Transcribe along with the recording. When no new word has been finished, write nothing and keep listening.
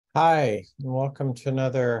Hi, and welcome to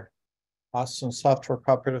another Austin Software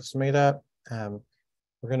Cooperatives meetup.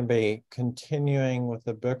 We're going to be continuing with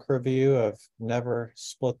a book review of Never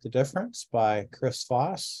Split the Difference by Chris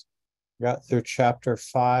Voss. We got through chapter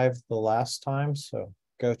 5 the last time, so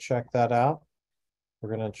go check that out.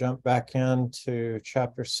 We're going to jump back into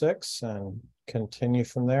chapter 6 and continue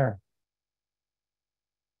from there.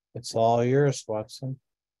 It's all yours, Watson.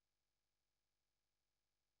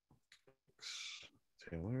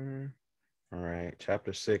 Taylor. All right,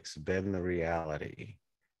 chapter 6, Bend the Reality.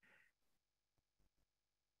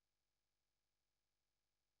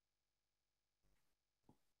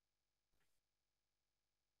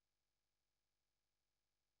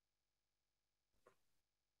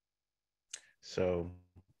 So,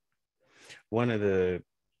 one of the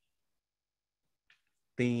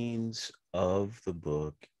themes of the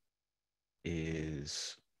book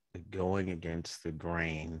is going against the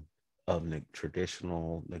grain of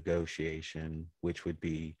traditional negotiation, which would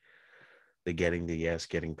be the getting the yes,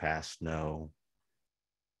 getting past no,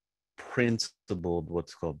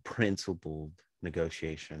 what's called principled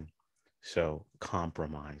negotiation. So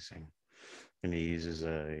compromising. And he uses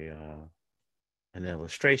an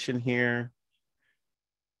illustration here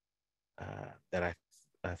that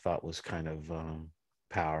I thought was kind of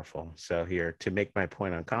powerful. So here, to make my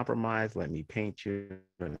point on compromise, let me paint you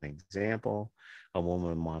an example. A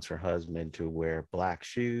woman wants her husband to wear black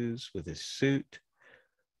shoes with his suit,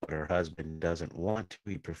 but her husband doesn't want to.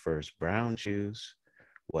 He prefers brown shoes.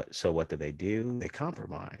 So what do? They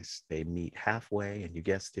compromise. They meet halfway, and you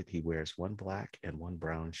guessed it, he wears one black and one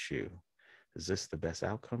brown shoe. Is this the best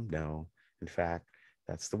outcome? No. In fact,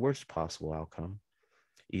 that's the worst possible outcome.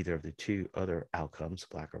 Either of the two other outcomes,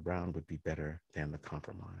 black or brown, would be better than the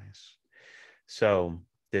compromise. So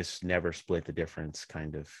this never split the difference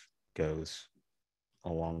kind of goes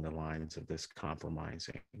along the lines of this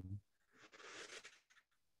compromising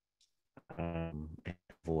and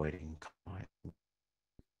avoiding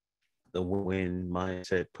the win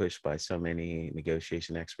mindset pushed by so many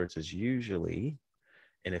negotiation experts is usually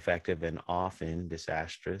ineffective and often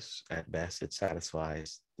disastrous. At best, it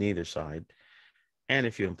satisfies neither side. And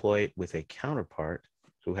if you employ it with a counterpart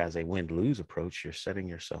who has a win-lose approach, you're setting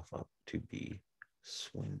yourself up to be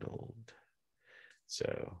swindled.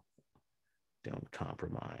 So don't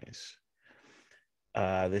compromise.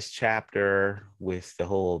 This chapter with the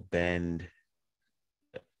whole bend,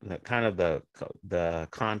 kind of the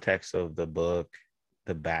context of the book,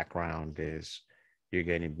 the background is you're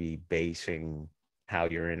going to be basing how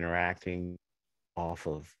you're interacting off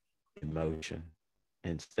of emotion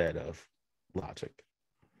instead of logic.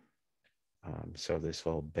 So this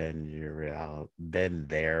whole bend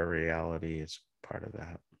their reality is part of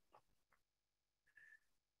that.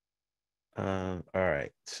 All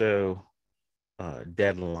right. So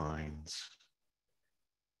deadlines.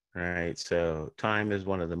 All right. So time is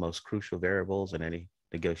one of the most crucial variables in any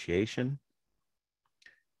negotiation.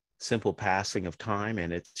 Simple passing of time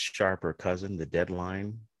and its sharper cousin, the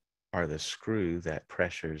deadline, are the screw that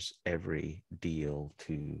pressures every deal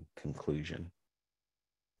to conclusion.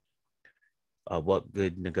 What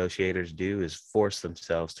good negotiators do is force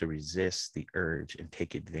themselves to resist the urge and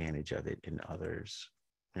take advantage of it in others,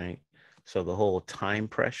 right? So the whole time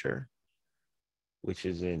pressure, which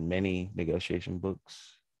is in many negotiation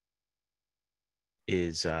books,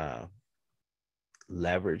 is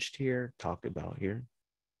leveraged here, talked about here.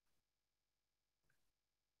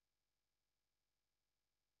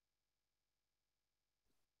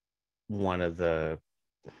 One of the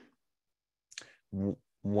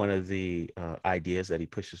ideas that he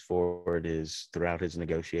pushes forward is throughout his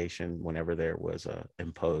negotiation, whenever there was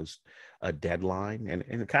imposed a deadline,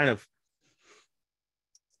 and kind of,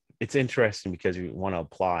 it's interesting because you want to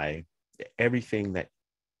apply everything that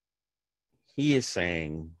he is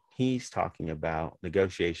saying. He's talking about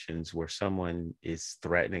negotiations where someone is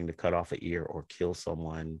threatening to cut off an ear or kill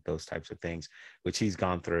someone, those types of things, which he's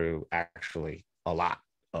gone through actually a lot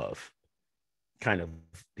of. Kind of,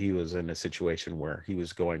 he was in a situation where he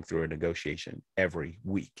was going through a negotiation every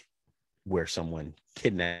week where someone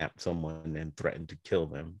kidnapped someone and threatened to kill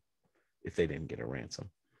them if they didn't get a ransom.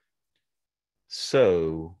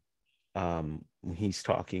 So he's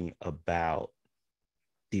talking about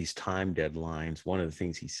these time deadlines. One of the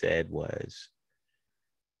things he said was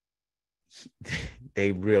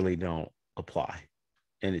they really don't apply.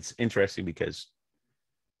 And it's interesting because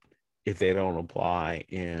if they don't apply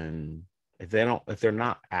if they're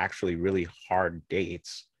not actually really hard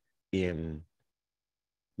dates in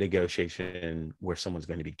negotiation where someone's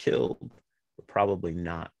going to be killed, but probably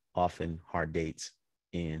not often hard dates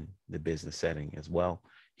in the business setting as well.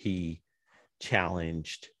 He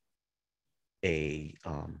challenged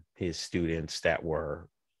his students that were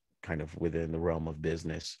kind of within the realm of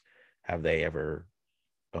business, have they ever,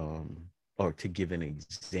 or to give an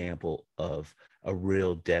example of a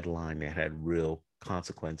real deadline that had real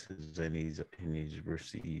consequences, and he's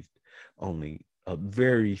received only a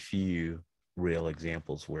very few real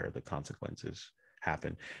examples where the consequences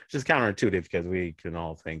happen. It's just counterintuitive, because we can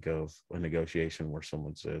all think of a negotiation where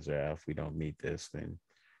someone says, yeah, if we don't meet this, then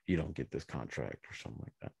you don't get this contract or something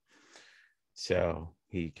like that. So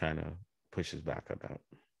he kind of pushes back on that.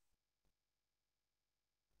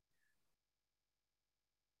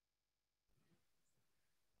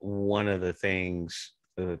 One of the things,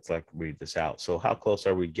 let's like read this out. So how close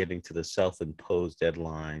are we getting to the self-imposed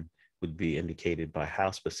deadline would be indicated by how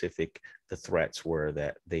specific the threats were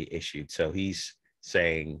that they issued. So he's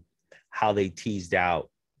saying how they teased out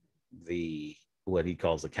the, what he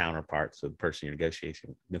calls the counterparts, so the person you're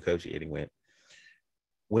negotiating with.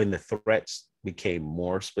 When the threats became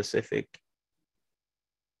more specific,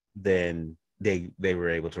 then they were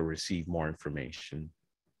able to receive more information.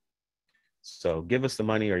 So give us the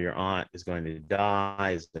money or your aunt is going to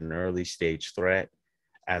die is an early stage threat,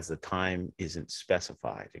 as the time isn't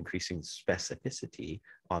specified. Increasing specificity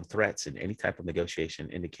on threats in any type of negotiation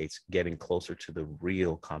indicates getting closer to the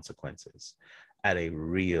real consequences at a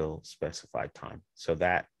real specified time. So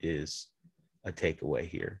that is a takeaway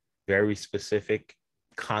here. Very specific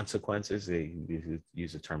consequences. They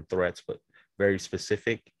use the term threats, but very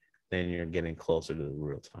specific, then you're getting closer to the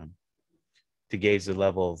real time. To gauge the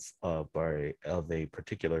level of a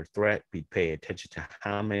particular threat, we pay attention to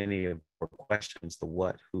how many of our questions, the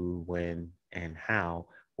what, who, when, and how,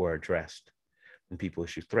 were addressed. When people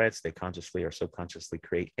issue threats, they consciously or subconsciously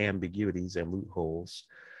create ambiguities and loopholes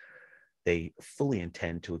they fully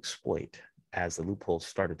intend to exploit. As the loopholes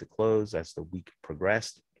started to close, as the week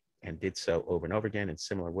progressed, and did so over and over again in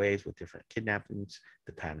similar ways with different kidnappings,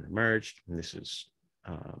 the pattern emerged. And this is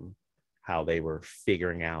how they were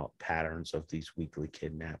figuring out patterns of these weekly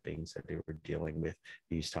kidnappings that they were dealing with.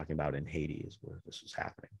 He's talking about in Haiti is where this was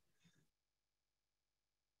happening.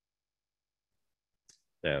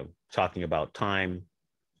 So talking about time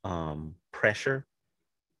pressure,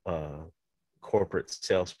 corporate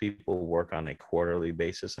salespeople work on a quarterly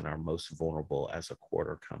basis and are most vulnerable as a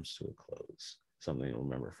quarter comes to a close. Something to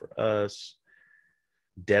remember for us.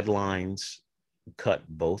 Deadlines cut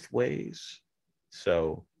both ways.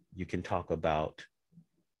 So you can talk about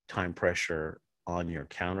time pressure on your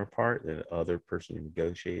counterpart, the other person you're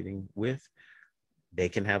negotiating with. They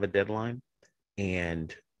can have a deadline,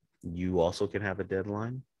 and you also can have a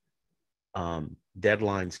deadline.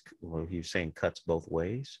 Deadlines, well, you're saying cuts both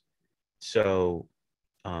ways. So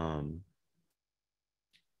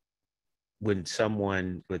when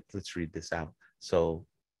someone, let's read this out. So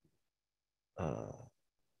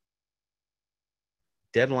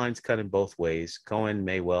deadlines cut in both ways. Cohen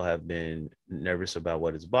may well have been nervous about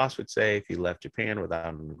what his boss would say if he left Japan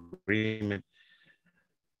without an agreement.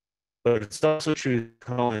 But it's also true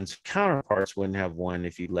Cohen's counterparts wouldn't have won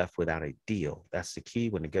if he left without a deal. That's the key.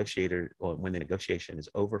 When the negotiation is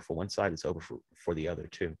over for one side, it's over for the other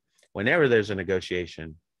too. Whenever there's a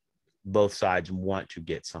negotiation, both sides want to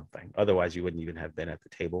get something. Otherwise, you wouldn't even have been at the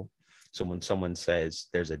table. So when someone says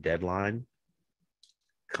there's a deadline,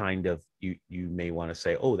 kind of you may want to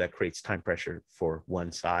say, oh, that creates time pressure for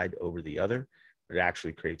one side over the other, but it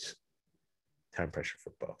actually creates time pressure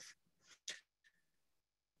for both.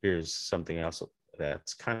 Here's something else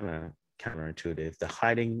that's kind of counterintuitive. The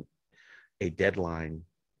hiding a deadline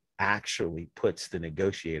actually puts the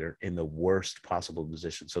negotiator in the worst possible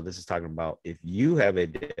position. So this is talking about if you have a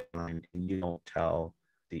deadline and you don't tell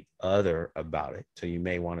the other about it. So you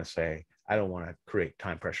may want to say, I don't want to create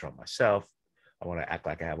time pressure on myself. I want to act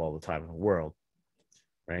like I have all the time in the world,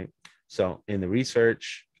 right? So in the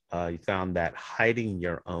research, you found that hiding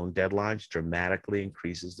your own deadlines dramatically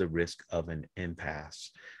increases the risk of an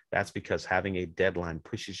impasse. That's because having a deadline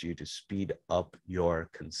pushes you to speed up your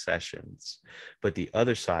concessions. But the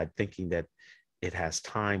other side, thinking that it has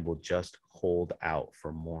time, will just hold out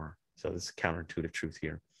for more. So this is counterintuitive truth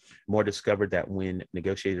here. More discovered that when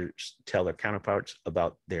negotiators tell their counterparts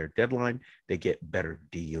about their deadline, they get better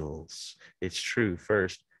deals. It's true.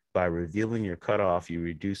 First, by revealing your cutoff, you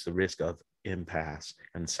reduce the risk of impasse.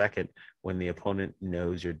 And second, when the opponent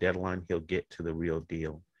knows your deadline, he'll get to the real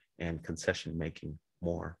deal and concession making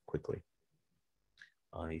more quickly.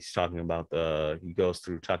 He's talking about he goes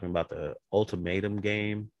through talking about the ultimatum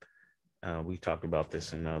game. We talked about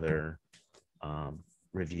this in other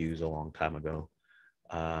reviews a long time ago.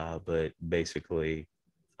 But basically,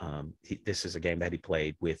 this is a game that he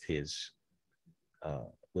played with his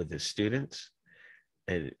students.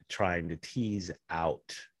 trying to tease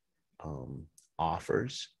out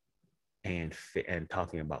offers and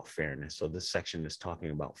talking about fairness. So this section is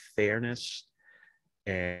talking about fairness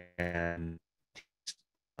and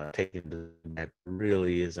taking that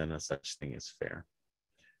really isn't a such thing as fair.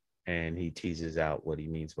 And he teases out what he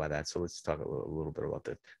means by that. So let's talk a little bit about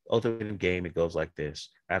the ultimate game. It goes like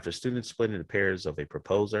this. After students split into pairs of a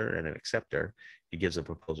proposer and an acceptor, he gives a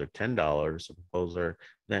proposer $10. The proposer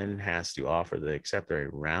then has to offer the acceptor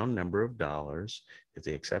a round number of dollars. If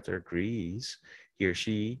the acceptor agrees, he or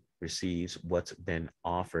she receives what's been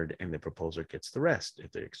offered and the proposer gets the rest.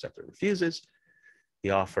 If the acceptor refuses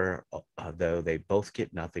the offer, though, they both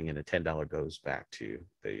get nothing and the $10 goes back to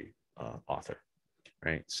the author.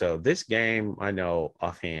 Right. So this game, I know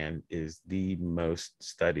offhand, is the most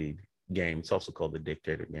studied game. It's also called the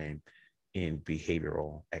dictator game in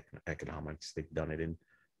behavioral economics. They've done it in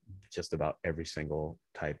just about every single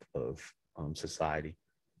type of society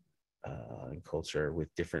and culture, with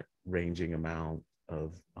different ranging amount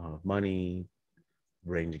of money,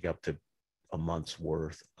 ranging up to a month's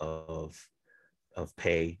worth of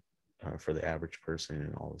pay for the average person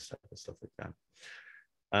and all this type of stuff like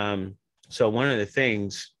that. So one of the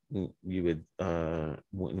things you would,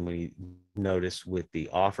 when we notice with the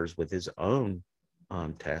offers with his own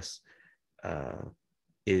tests,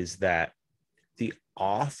 is that the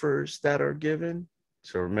offers that are given.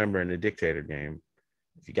 So remember, in the dictator game,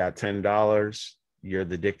 if you got $10, you're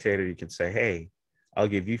the dictator. You can say, "Hey, I'll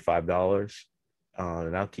give you $5,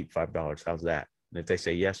 and I'll keep $5. How's that?" And if they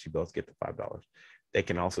say yes, you both get the $5. They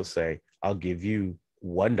can also say, "I'll give you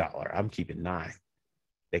 $1. I'm keeping $9."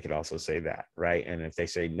 They could also say that, right? And if they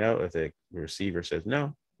say no, if the receiver says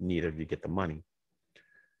no, neither of you get the money.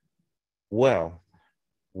 Well,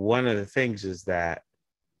 one of the things is that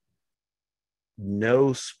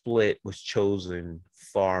no split was chosen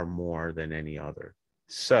far more than any other.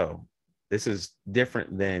 So this is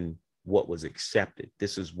different than what was accepted.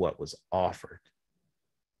 This is what was offered.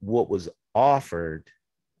 What was offered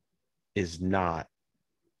is not,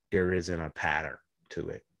 there isn't a pattern to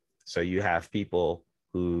it. So you have people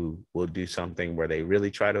who will do something where they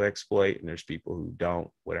really try to exploit, and there's people who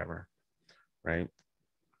don't, whatever, right?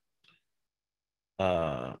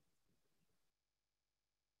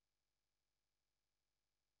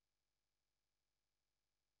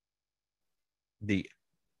 The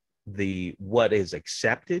what is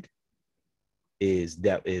accepted is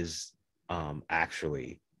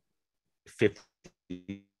actually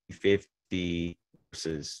 50-50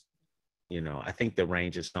 versus, I think the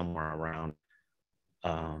range is somewhere around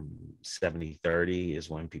 70-30 is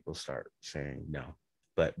when people start saying no.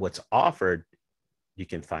 But what's offered, you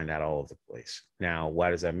can find that all over the place. Now, why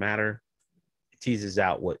does that matter? It teases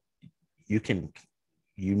out what you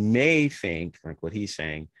may think, like what he's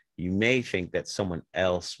saying, you may think that someone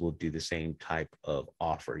else will do the same type of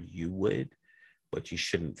offer you would, but you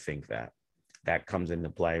shouldn't think that. That comes into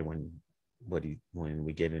play when we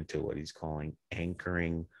get into what he's calling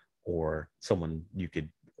anchoring, or someone you could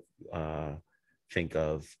think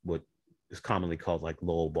of what is commonly called like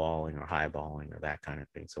low balling or high balling or that kind of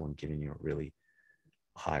thing. Someone giving you a really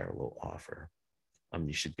high or low offer.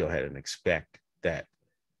 You should go ahead and expect that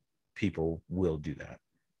people will do that.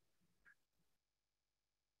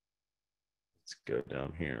 Let's go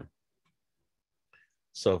down here.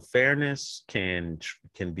 So fairness can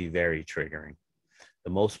be very triggering.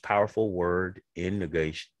 The most powerful word in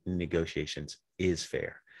negotiations is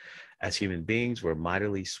fair. As human beings, we're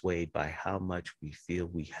mightily swayed by how much we feel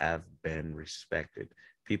we have been respected.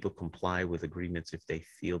 People comply with agreements if they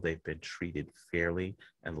feel they've been treated fairly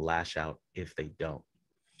and lash out if they don't.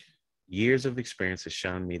 Years of experience has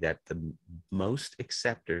shown me that the most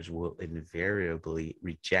acceptors will invariably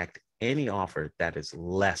reject any offer that is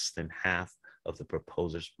less than half of the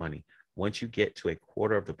proposer's money. Once you get to a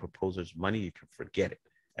quarter of the proposer's money, you can forget it,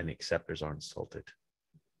 and the acceptors are insulted.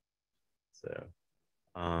 So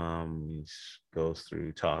he goes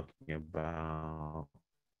through talking about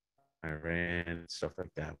Iran and stuff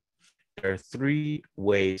like that. There are 3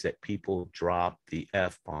 ways that people drop the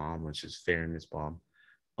F-bomb, which is fairness bomb.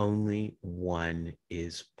 Only one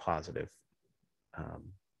is positive.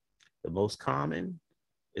 The most common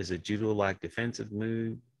is a judo-like defensive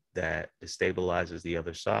move that destabilizes the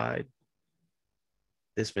other side.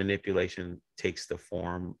 This manipulation takes the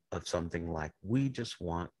form of something like, we just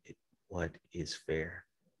want what is fair.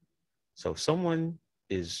 So if someone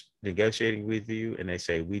is negotiating with you and they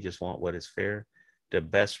say, we just want what is fair, the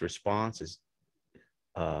best response is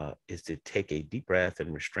to take a deep breath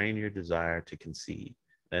and restrain your desire to concede.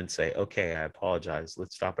 Then say, okay, I apologize.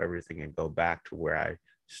 Let's stop everything and go back to where I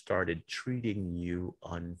started treating you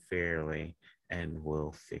unfairly and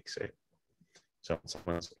we'll fix it. So if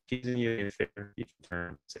someone's accusing you of being fair, you can turn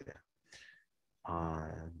and say that.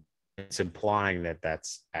 It's implying that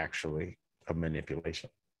that's actually a manipulation.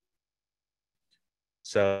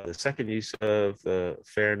 So the second use of the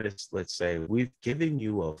fairness, let's say we've given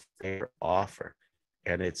you a fair offer,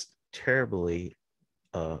 and it's a terrible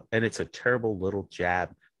little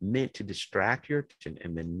jab meant to distract your attention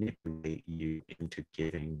and manipulate you into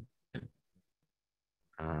giving.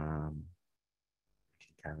 Kind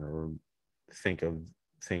of think of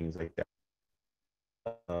things like that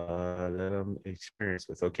that I'm experienced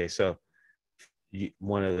with. Okay, so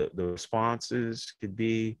one of the responses could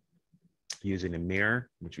be using a mirror,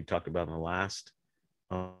 which we talked about in the last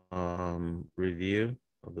review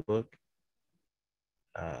of the book.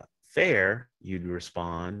 Fair, you'd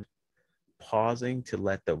respond, pausing to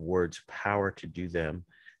let the words power to do them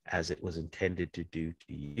as it was intended to do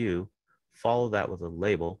to you. Follow that with a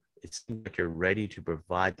label. It seems like you're ready to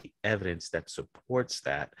provide the evidence that supports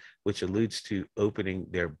that, which alludes to opening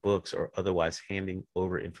their books or otherwise handing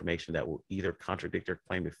over information that will either contradict your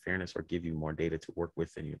claim of fairness or give you more data to work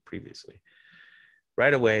with than you previously.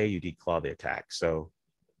 Right away, you declaw the attack. So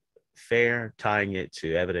fair, tying it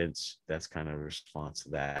to evidence, that's kind of a response to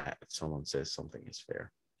that if someone says something is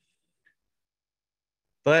fair.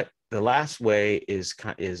 But the last way is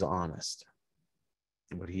honest.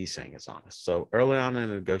 What he's saying is honest. So early on in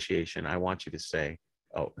a negotiation, I want you to say,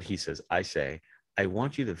 I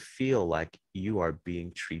want you to feel like you are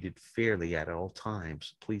being treated fairly at all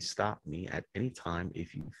times. Please stop me at any time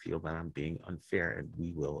if you feel that I'm being unfair, and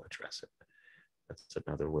we will address it. That's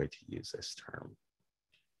another way to use this term.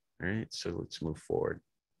 All right, so let's move forward.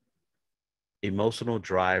 Emotional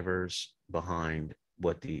drivers behind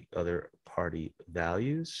what the other party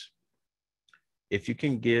values. If you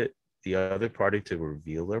can get the other party to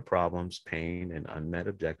reveal their problems, pain, and unmet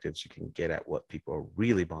objectives, you can get at what people are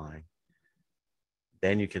really buying.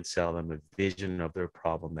 Then you can sell them a vision of their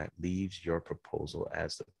problem that leaves your proposal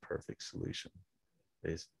as the perfect solution.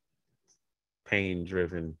 This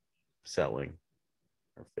pain-driven selling,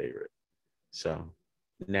 our favorite. So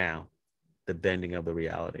now, the bending of the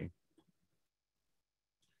reality.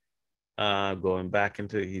 Going back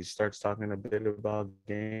into, he starts talking a bit about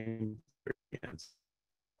game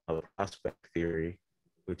prospect theory,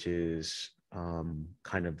 which is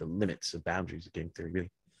kind of the limits, the boundaries of game theory,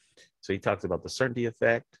 really. So he talks about the certainty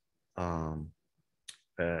effect.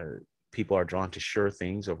 People are drawn to sure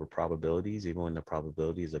things over probabilities, even when the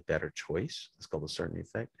probability is a better choice. It's called the certainty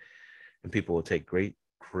effect. And people will take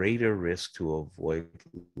greater risk to avoid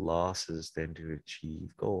losses than to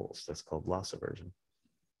achieve goals. That's called loss aversion.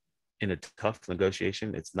 In a tough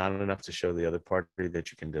negotiation, it's not enough to show the other party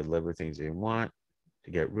that you can deliver things they want.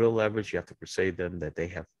 To get real leverage, you have to persuade them that they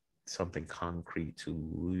have something concrete to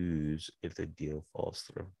lose if the deal falls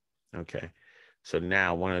through. Okay, so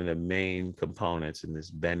now one of the main components in this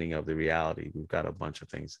bending of the reality, we've got a bunch of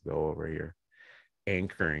things to go over here.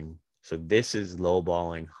 Anchoring. So this is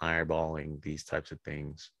lowballing, highballing, these types of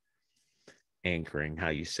things. Anchoring, how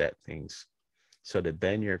you set things. So to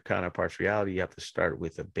bend your counterpart's reality, you have to start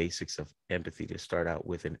with the basics of empathy, to start out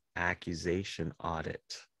with an accusation audit,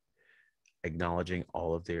 acknowledging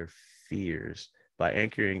all of their fears. By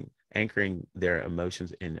anchoring their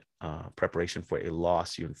emotions in preparation for a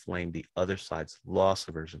loss, you inflame the other side's loss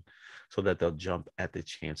aversion so that they'll jump at the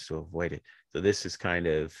chance to avoid it. So this is kind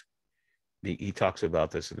of, he talks about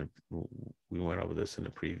this we went over this in the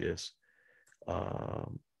previous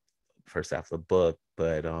first half of the book,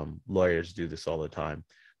 but lawyers do this all the time.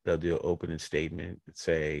 They'll do an opening statement and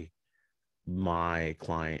say, my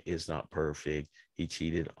client is not perfect. He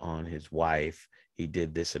cheated on his wife. He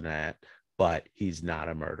did this and that, but he's not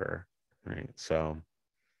a murderer, right? So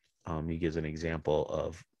he gives an example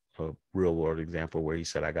of a real world example where he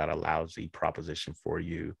said, I got a lousy proposition for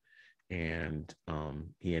you. And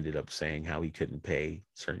he ended up saying how he couldn't pay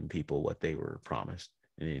certain people what they were promised.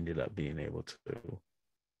 And he ended up being able to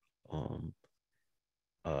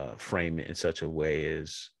frame it in such a way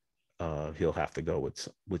as he'll have to go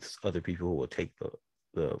with other people who will take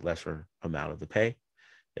the lesser amount of the pay.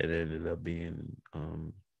 It ended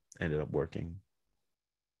up working.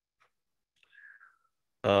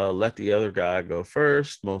 Let the other guy go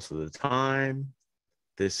first most of the time.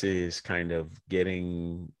 This is kind of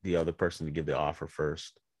getting the other person to give the offer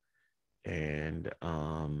first. And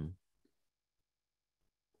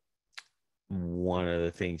one of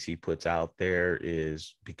the things he puts out there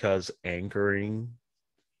is, because anchoring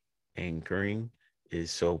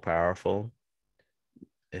is so powerful,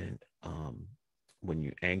 and when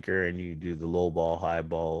you anchor and you do the low ball, high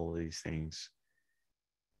ball, these things,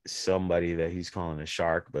 somebody that he's calling a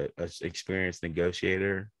shark, but an experienced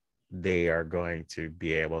negotiator, they are going to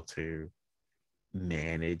be able to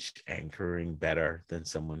manage anchoring better than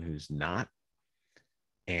someone who's not.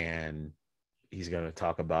 And he's going to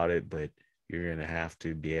talk about it, but you're going to have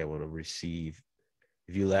to be able to receive.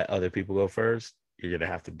 If you let other people go first, you're going to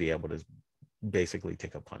have to be able to basically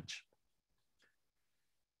take a punch.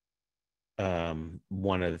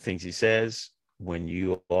 One of the things he says, when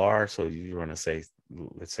you are, so you want to say,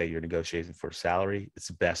 let's say you're negotiating for salary, it's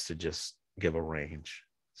best to just give a range.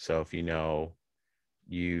 So if you know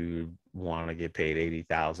you want to get paid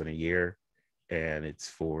 80,000 a year and it's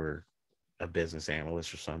for a business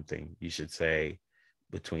analyst or something, you should say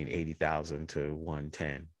between 80,000 to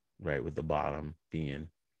 110, right? With the bottom being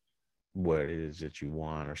what it is that you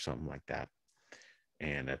want or something like that.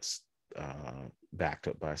 And that's backed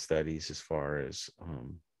up by studies as far as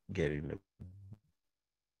getting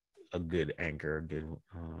a good anchor,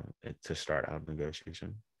 to start out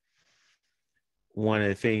negotiation. One of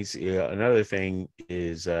the things, another thing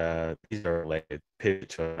is these are related: pivot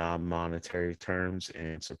to non-monetary terms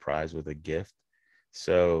and surprise with a gift.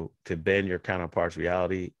 So to bend your counterpart's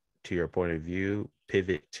reality to your point of view,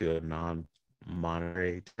 pivot to a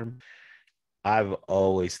non-monetary term. I've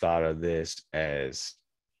always thought of this as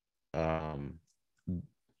the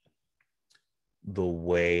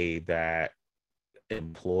way that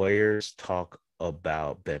employers talk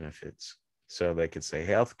about benefits. So they could say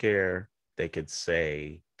healthcare, they could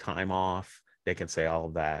say time off, they can say all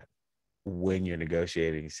of that when you're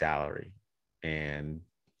negotiating salary. And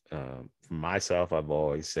for myself, I've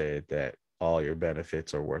always said that all your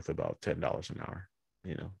benefits are worth about $10 an hour,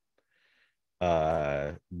 you know.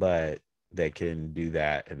 But they can do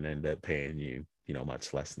that and end up paying you, you know,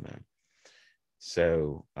 much less than that.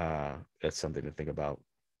 So that's something to think about.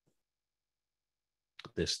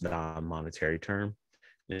 This non-monetary term,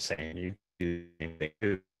 just saying you do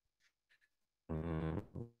anything.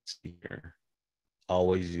 Let's see here.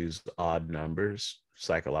 Always use odd numbers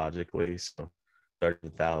psychologically. So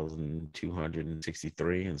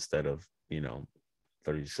 30,263 instead of, you know,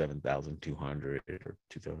 37,200 or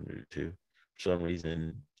 2,202. For some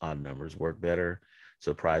reason, odd numbers work better.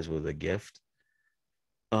 Surprise with a gift.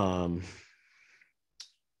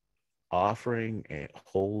 Offering a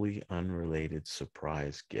wholly unrelated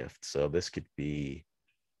surprise gift. So this could be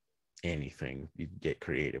anything. You get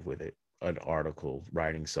creative with it. An article,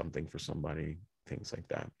 writing something for somebody, things like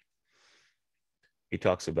that. He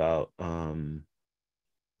talks about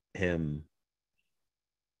him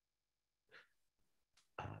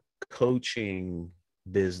coaching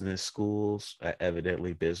business schools.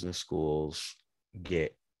 Evidently, business schools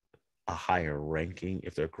get a higher ranking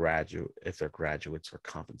if their graduates are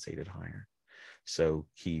compensated higher. So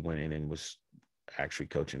he went in and was actually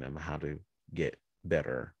coaching them how to get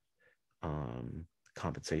better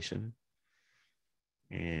compensation.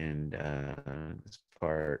 And this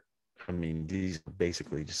part, I mean, these are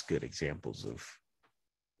basically just good examples of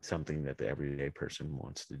something that the everyday person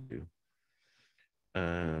wants to do.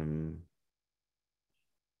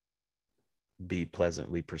 Be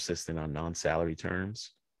pleasantly persistent on non-salary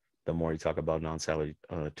terms. The more you talk about non-salary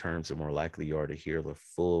terms, the more likely you are to hear the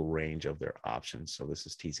full range of their options. So this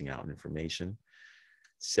is teasing out information.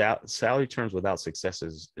 Salary terms without success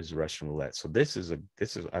is Russian roulette. So this is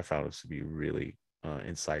I found this to be really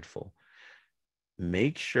insightful.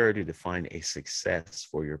 Make sure to define a success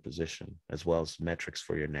for your position as well as metrics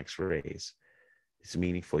for your next raise. It's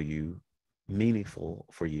meaningful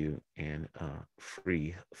for you and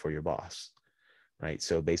free for your boss. Right.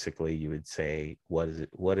 So basically you would say, what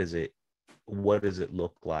does it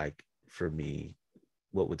look like for me?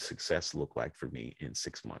 What would success look like for me in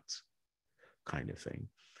 6 months? Kind of thing.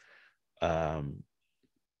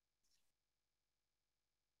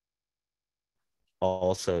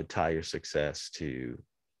 Also tie your success to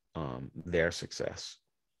their success.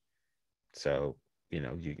 So, you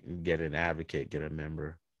know, you get an advocate, get a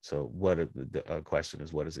member. So the question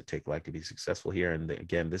is, what does it take like to be successful here? And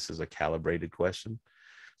again, this is a calibrated question.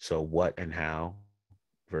 So what and how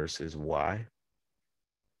versus why.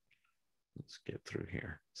 Let's get through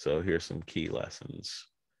here. So here's some key lessons.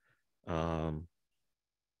 All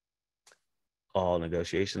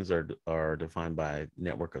negotiations are defined by a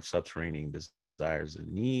network of subterranean desires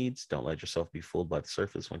and needs. Don't let yourself be fooled by the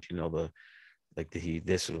surface. Once you know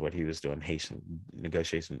this is what he was doing,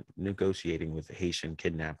 negotiating with Haitian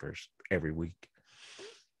kidnappers every week.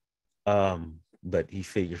 But he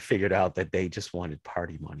figured out that they just wanted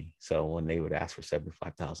party money. So when they would ask for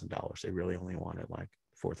 $75,000, they really only wanted like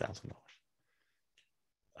 $4,000.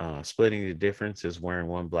 Splitting the difference is wearing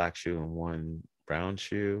one black shoe and one brown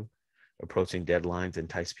shoe. Approaching deadlines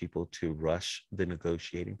entice people to rush the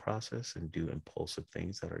negotiating process and do impulsive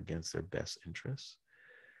things that are against their best interests.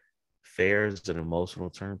 Fair is an emotional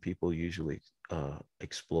term people usually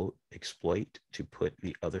exploit to put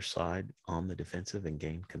the other side on the defensive and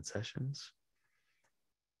gain concessions.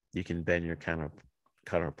 You can bend your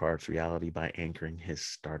counterpart's reality by anchoring his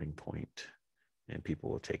starting point, and people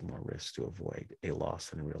will take more risks to avoid a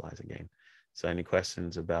loss and realize a gain. So, any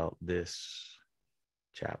questions about this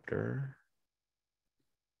chapter?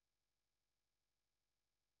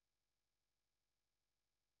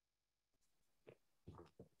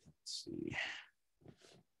 Let's see.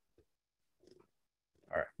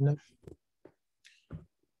 All right. No.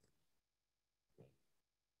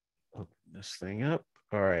 Open this thing up.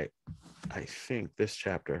 All right. I think this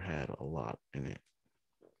chapter had a lot in it.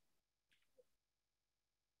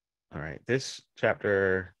 All right. This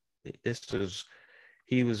chapter,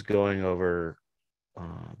 he was going over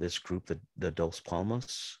this group, the Dos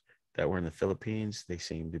Palmas, that were in the Philippines. They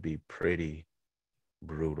seemed to be pretty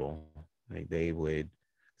brutal. They would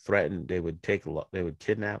threaten, they would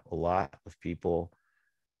kidnap a lot of people,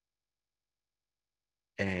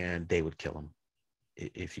 and they would kill them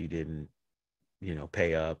if you didn't,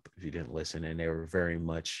 pay up, if you didn't listen. And they were very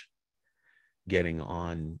much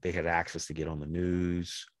they had access to get on the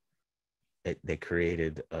news. They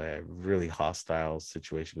created a really hostile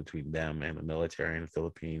situation between them and the military in the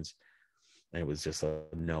Philippines. And it was just a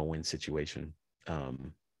no-win situation.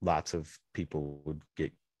 Lots of people would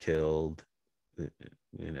get killed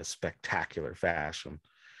in a spectacular fashion.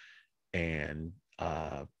 And,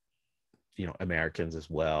 Americans as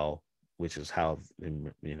well, which is how,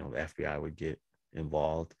 the FBI would get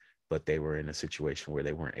involved. But they were in a situation where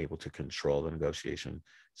they weren't able to control the negotiation.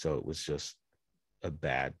 So it was just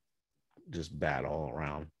bad all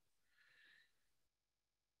around.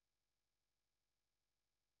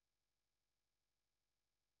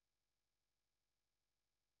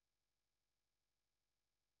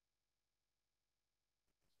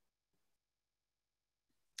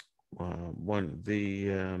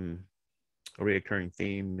 The reoccurring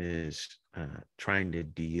theme is trying to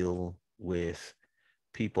deal with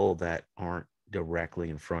people that aren't directly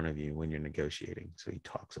in front of you when you're negotiating. So he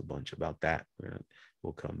talks a bunch about that.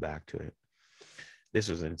 We'll come back to it. This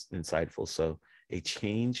was insightful. So a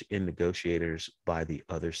change in negotiators by the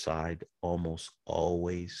other side almost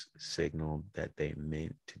always signaled that they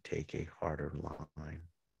meant to take a harder line.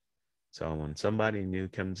 So when somebody new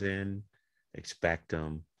comes in, expect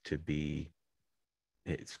them to be,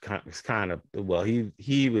 it's kind of, well,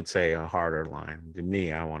 he would say a harder line. To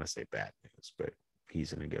me, I want to say bad news, but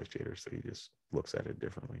he's a negotiator, so he just looks at it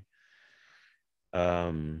differently.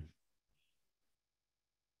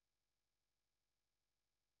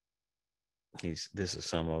 This is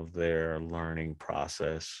some of their learning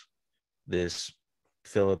process. This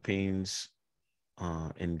Philippines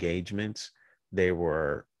engagements, they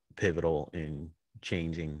were pivotal in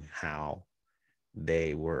changing how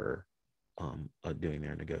they were doing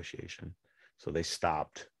their negotiation. So they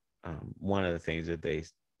stopped. One of the things that they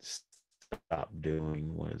stopped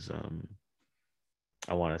doing was,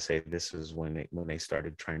 I want to say this is when they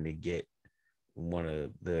started trying to get one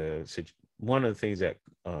of the things that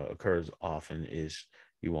occurs often is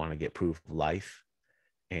you want to get proof of life,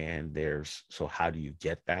 and so how do you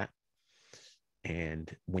get that?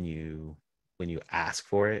 And when you ask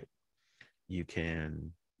for it, you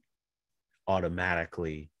can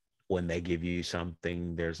automatically, when they give you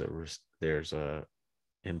something, there's a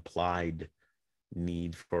implied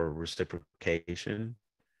need for reciprocation,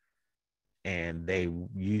 and they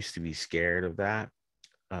used to be scared of that.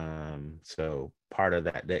 So part of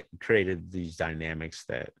that created these dynamics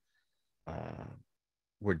that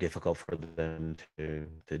were difficult for them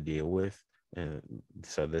to deal with. And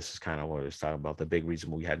so this is kind of what I was talking about. The big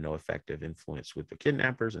reason we had no effective influence with the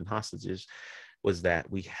kidnappers and hostages was that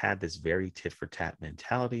we had this very tit for tat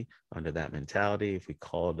mentality. Under that mentality, if we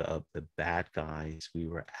called up the bad guys, we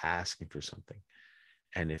were asking for something.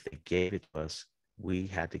 And if they gave it to us, we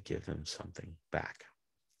had to give them something back.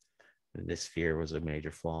 And this fear was a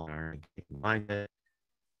major flaw in our mindset.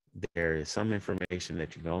 There is some information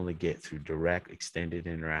that you can only get through direct, extended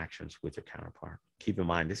interactions with your counterpart. Keep in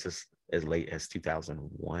mind, this is as late as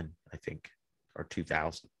 2001, I think, or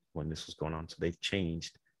 2000 when this was going on. So they've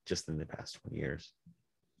changed just in the past 20 years.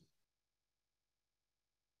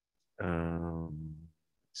 Let's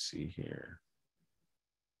see here.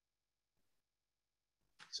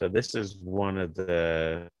 So this is one of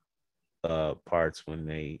the parts when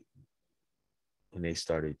they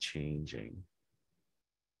started changing.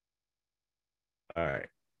 All right.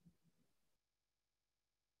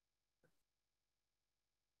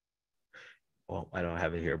 well, I don't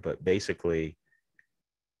have it here, but basically,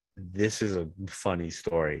 this is a funny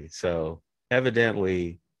story. So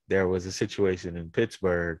evidently, there was a situation in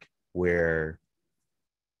Pittsburgh where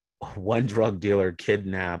one drug dealer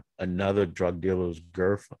kidnapped another drug dealer's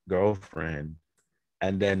girlfriend,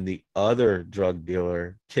 and then the other drug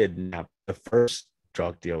dealer kidnapped the first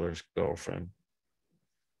drug dealer's girlfriend.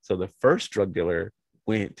 So the first drug dealer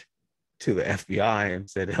went to the FBI and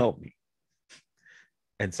said, "Help me."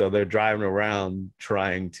 And so they're driving around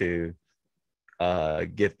trying to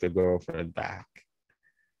get the girlfriend back.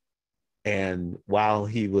 And while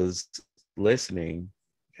he was listening,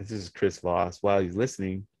 this is Chris Voss, while he's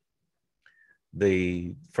listening,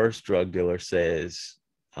 the first drug dealer says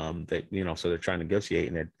that, so they're trying to negotiate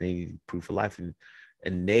and that they need proof of life.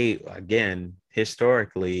 And they, again,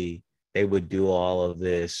 historically, they would do all of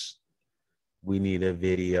this. We need a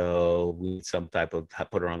video, we need some type of,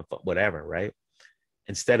 put her on the phone, whatever, right?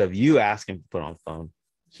 Instead of you asking to put on the phone,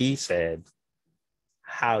 he said,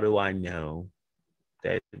 "How do I know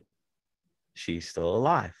that she's still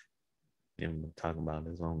alive?" And we're talking about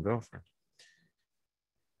his own girlfriend.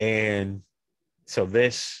 And so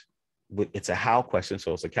it's a how question,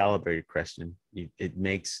 so it's a calibrated question. It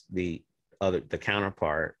makes the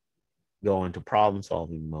counterpart go into problem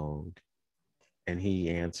solving mode. And he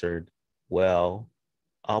answered, "Well,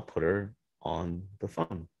 I'll put her on the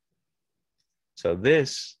phone." So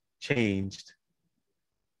this changed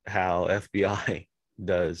how FBI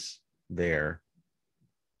does their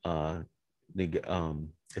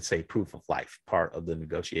it's a proof of life part of the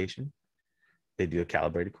negotiation. They do a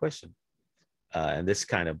calibrated question, and this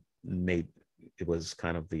kind of was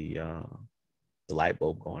kind of the light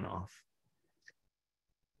bulb going off,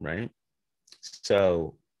 right?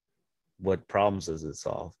 So what problems does it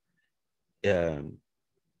solve?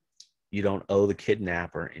 You don't owe the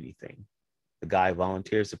kidnapper anything. The guy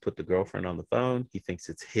volunteers to put the girlfriend on the phone. He thinks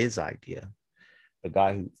it's his idea. The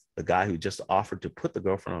guy who just offered to put the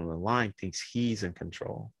girlfriend on the line thinks he's in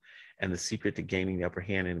control. And the secret to gaining the upper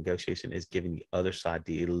hand in negotiation is giving the other side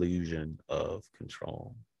the illusion of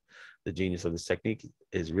control. The genius of this technique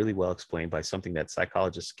is really well explained by something that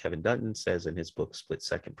psychologist Kevin Dutton says in his book, Split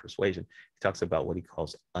Second Persuasion. He talks about what he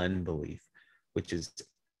calls unbelief, which is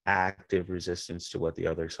active resistance to what the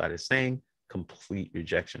other side is saying, complete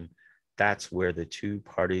rejection. That's where the two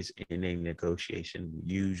parties in a negotiation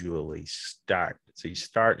usually start. So you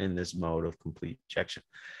start in this mode of complete rejection.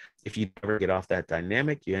 If you never get off that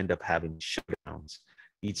dynamic, you end up having showdowns.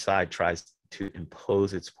 Each side tries to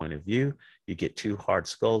impose its point of view. You get two hard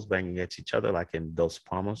skulls banging against each other, like in Dos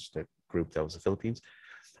Palmos, the group that was the Philippines.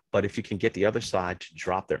 But if you can get the other side to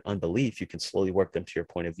drop their unbelief, you can slowly work them to your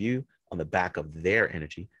point of view on the back of their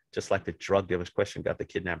energy, just like the drug dealer's question got the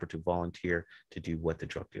kidnapper to volunteer to do what the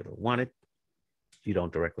drug dealer wanted. You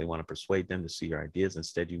don't directly want to persuade them to see your ideas.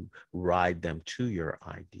 Instead, you ride them to your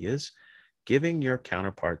ideas, giving your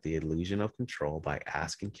counterpart the illusion of control by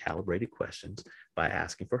asking calibrated questions, by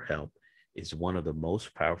asking for help, is one of the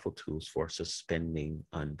most powerful tools for suspending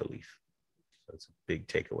unbelief. So it's a big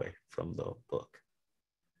takeaway from the book.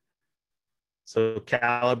 So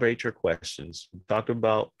calibrate your questions. We talked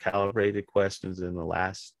about calibrated questions in the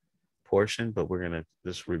last portion, but we're going to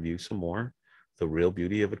just review some more. The real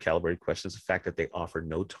beauty of a calibrated question is the fact that they offer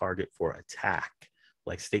no target for attack.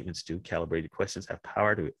 Like statements do, calibrated questions have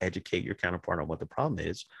power to educate your counterpart on what the problem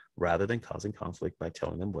is, rather than causing conflict by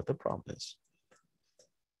telling them what the problem is.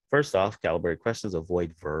 First off, calibrated questions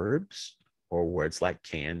avoid verbs or words like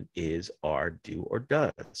can, is, are, do, or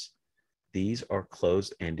does. These are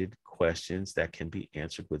closed-ended questions that can be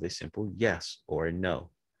answered with a simple yes or a no.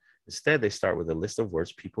 Instead, they start with a list of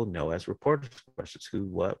words people know as reporter's questions: who,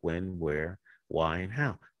 what, when, where, why, and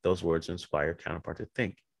how. Those words inspire counterpart to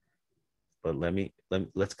think. But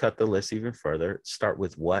let's cut the list even further. Start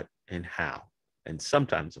with what and how, and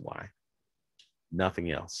sometimes why. Nothing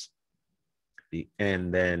else.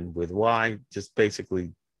 And then with why, just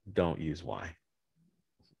basically don't use why.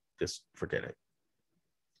 Just forget it.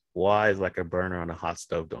 Why is like a burner on a hot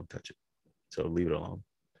stove. Don't touch it. So leave it alone.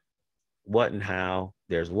 What and how.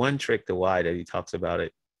 There's one trick to why that he talks about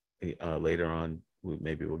it later on.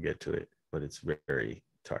 Maybe we'll get to it, but it's very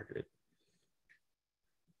targeted.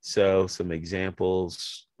 So some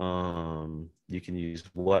examples. You can use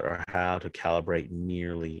what or how to calibrate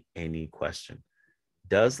nearly any question.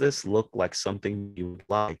 Does this look like something you would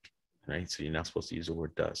like? Right? So you're not supposed to use the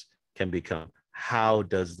word does. Can become, how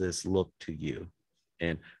does this look to you?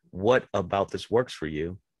 And what about this works for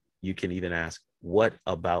you? You can even ask, what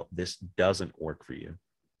about this doesn't work for you?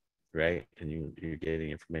 Right? And you're getting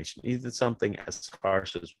information. Even something as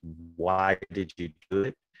harsh as why did you do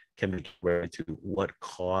it can be related to what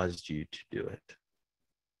caused you to do it,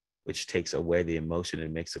 which takes away the emotion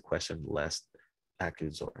and makes the question less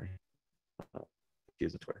accusatory.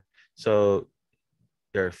 So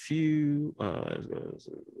there are a few,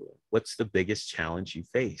 what's the biggest challenge you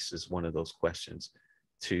face is one of those questions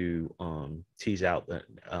to tease out the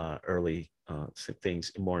early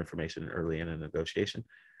things, more information early in a negotiation.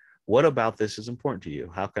 What about this is important to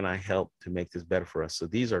you? How can I help to make this better for us? So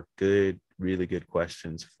these are good, really good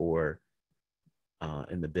questions for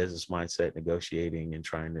in the business mindset, negotiating and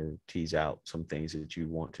trying to tease out some things that you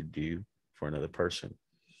want to do for another person.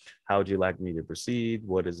 How would you like me to proceed?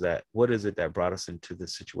 What is that? What is it that brought us into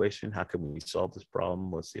this situation? How can we solve this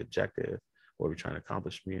problem? What's the objective? What are we trying to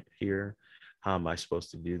accomplish here? How am I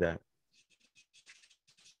supposed to do that?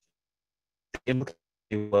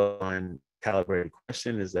 One calibrated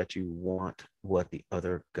question is that you want what the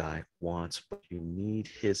other guy wants, but you need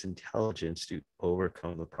his intelligence to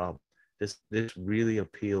overcome the problem. This really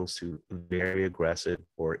appeals to very aggressive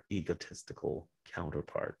or egotistical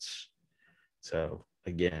counterparts. So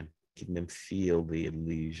again, making them feel the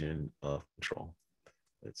illusion of control.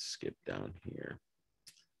 Let's skip down here.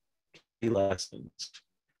 Key lessons.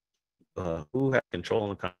 Who has control in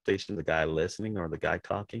the conversation, the guy listening or the guy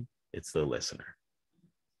talking? It's the listener.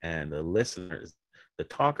 And the listener, the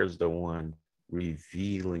talker is the one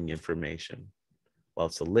revealing information, while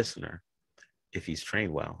it's the listener, if he's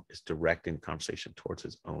trained well, is directing the conversation towards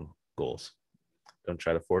his own goals. Don't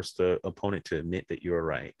try to force the opponent to admit that you're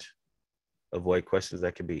right. Avoid questions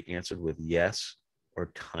that can be answered with yes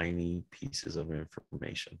or tiny pieces of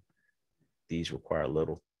information. These require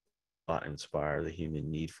little thought and inspire the human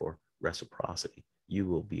need for reciprocity. You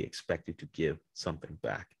will be expected to give something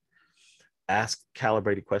back. Ask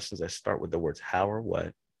calibrated questions that start with the words how or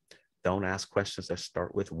what. Don't ask questions that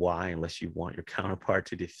start with why unless you want your counterpart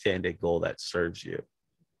to defend a goal that serves you.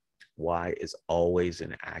 Why is always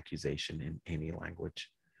an accusation in any language.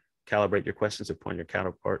 Calibrate your questions to point your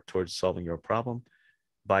counterpart towards solving your problem.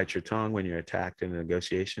 Bite your tongue when you're attacked in a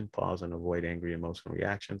negotiation. Pause and avoid angry emotional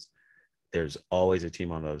reactions. There's always a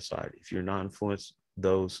team on the other side. If you're not influenced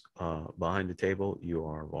those behind the table, you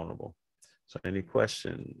are vulnerable. So any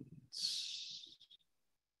questions?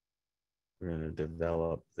 We're going to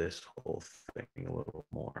develop this whole thing a little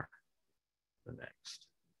more. The next.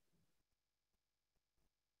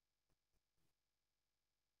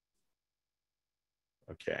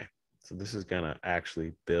 Okay, so this is going to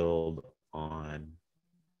actually build on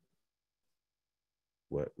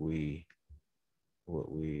what we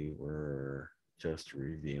were just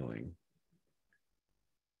reviewing.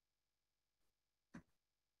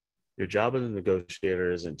 Your job as a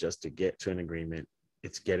negotiator isn't just to get to an agreement,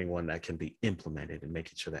 it's getting one that can be implemented and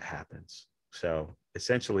making sure that happens. So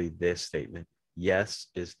essentially this statement, yes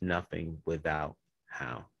is nothing without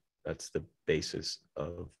how. That's the basis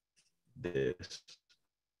of this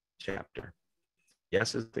chapter.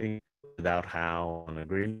 Yes is the without how. An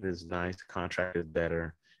agreement is nice, contract is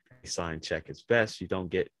better, a signed check is best. You don't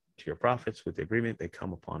get to your profits with the agreement, they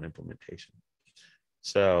come upon implementation.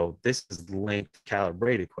 So this is linked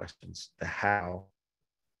calibrated questions, the how.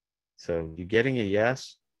 So you're getting a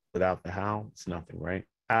yes without the how, it's nothing, right?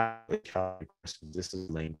 How calibrated questions, this is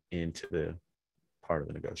linked into the part of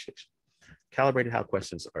the negotiation. Calibrated how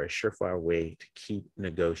questions are a surefire way to keep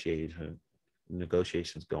negotiations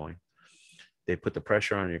going. They put the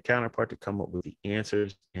pressure on your counterpart to come up with the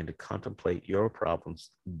answers and to contemplate your problems,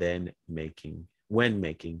 when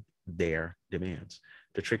making their demands.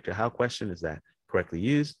 The trick to how question is that correctly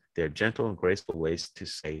used, they're gentle and graceful ways to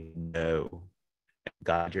say no and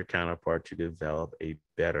guide your counterpart to develop a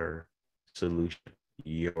better solution,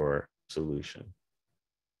 your solution.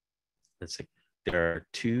 Let's see. There are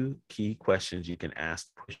two key questions you can ask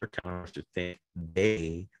to push your counterpart to think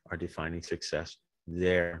they are defining success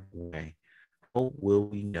their way. How will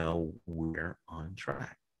we know we're on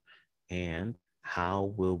track? And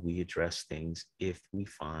how will we address things if we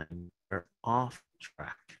find we're off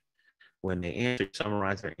track? When they answer,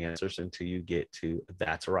 summarize their answers until you get to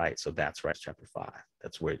that's right. So that's right, chapter 5.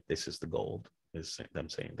 That's where this is the gold, is them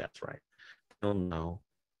saying that's right. They'll know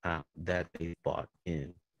that they bought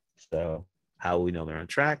in. So how will we know they're on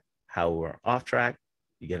track? How we're off track?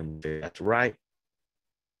 You get them to say that's right.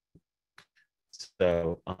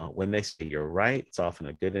 So when they say you're right, it's often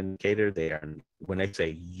a good indicator they are. When they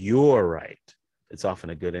say you're right, it's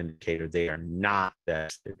often a good indicator they are not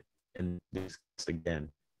vested. And this,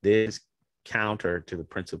 again, this counter to the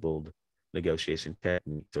principled negotiation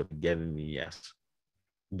technique to getting the yes.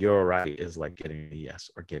 You're right is like getting a yes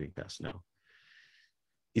or getting best no.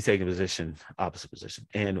 He's taking a position, opposite position.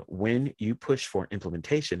 And when you push for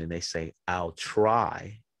implementation and they say, I'll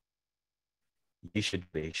try, You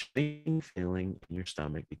should be a shitting feeling in your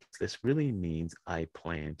stomach because this really means I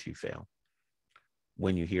plan to fail.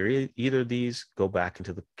 When you hear either of these, go back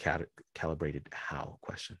into the calibrated how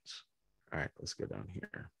questions. All right, let's go down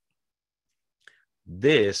here.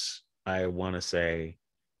 This, I want to say,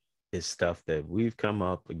 is stuff that we've come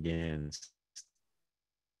up against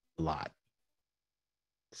a lot.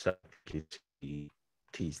 So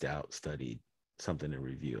teased out, studied, something to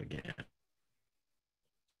review again.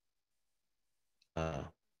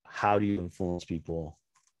 How do you influence people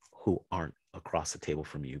who aren't across the table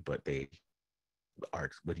from you, but they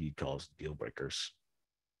are what he calls deal breakers?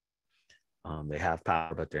 They have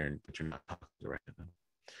power, but you're not talking directly to them.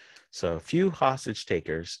 So few hostage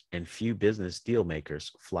takers and few business deal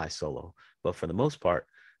makers fly solo, but for the most part,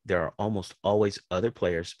 there are almost always other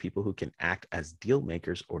players, people who can act as deal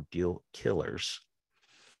makers or deal killers.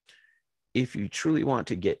 If you truly want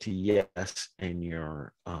to get to yes and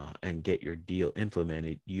get your deal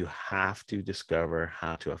implemented, you have to discover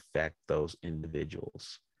how to affect those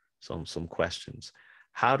individuals. So some questions.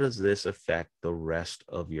 How does this affect the rest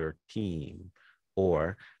of your team?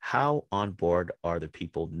 Or how on board are the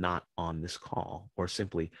people not on this call? Or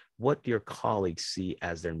simply, what do your colleagues see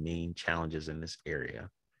as their main challenges in this area?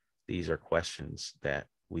 These are questions that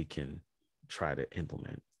we can try to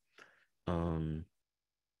implement.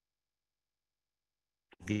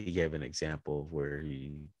 He gave an example of where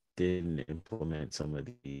he didn't implement some of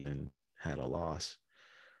these and had a loss.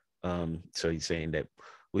 So he's saying that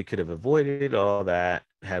we could have avoided all that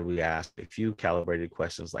had we asked a few calibrated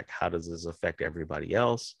questions like, how does this affect everybody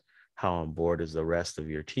else? How on board is the rest of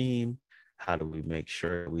your team? How do we make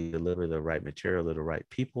sure we deliver the right material to the right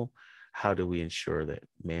people? How do we ensure that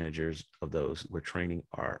managers of those we're training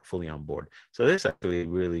are fully on board? So this is actually a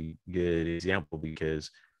really good example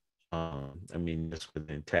because I mean, just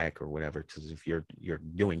within tech or whatever, because if you're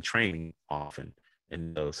doing training often,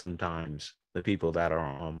 and so sometimes the people that are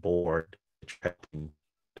on board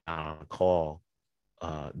on a call,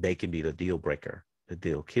 they can be the deal breaker, the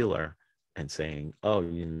deal killer, and saying, "Oh,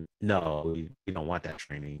 no, you don't want that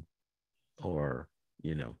training," or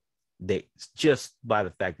they just by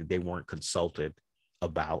the fact that they weren't consulted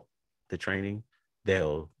about the training,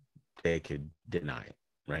 they could deny it,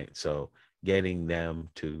 right? So getting them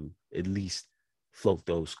to at least float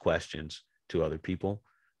those questions to other people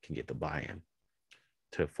can get the buy-in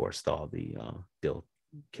to forestall the deal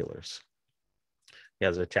killers. He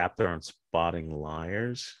has a chapter on spotting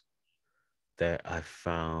liars that I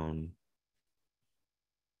found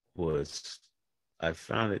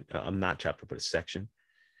it, I'm not chapter, but a section.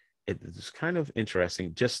 It's kind of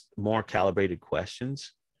interesting. Just more calibrated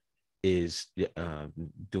questions is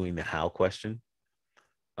doing the how question.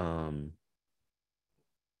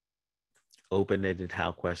 Open-ended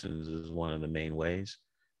how questions is one of the main ways.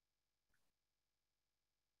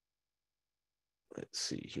 Let's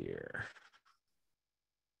see here.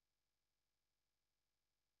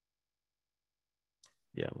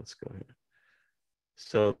 Yeah, let's go here.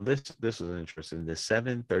 So this is interesting. The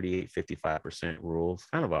 7-38-55% rule is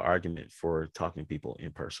kind of an argument for talking to people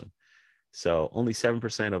in person. So only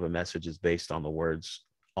 7% of a message is based on the words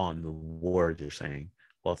you're saying,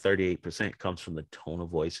 while 38% comes from the tone of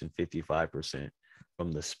voice and 55%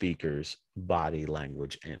 from the speaker's body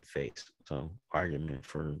language and face. So argument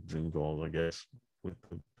for Zoom goals, I guess, with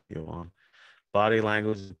the video on. Body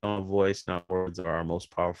language and tone of voice, not words, are our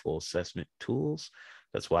most powerful assessment tools.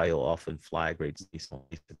 That's why you'll often flag rates based on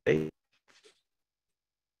face.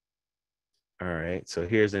 All right, so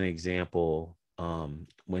here's an example.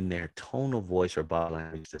 When their tone of voice or body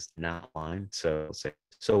language does not align, so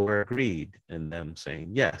we're agreed, and them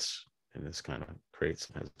saying yes, and this kind of creates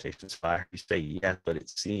some hesitation. So I heard you say yes, but it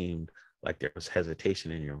seemed like there was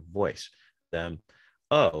hesitation in your voice. Them,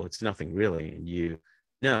 oh, it's nothing really, and you,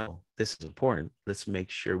 no, this is important. Let's make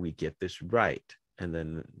sure we get this right. And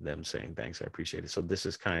then them saying thanks, I appreciate it. So this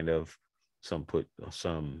is kind of some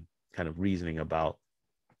kind of reasoning about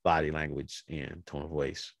body language and tone of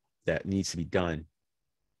voice that needs to be done.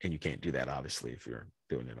 And you can't do that, obviously, if you're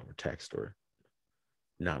doing it over text or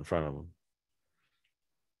not in front of them.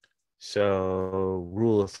 So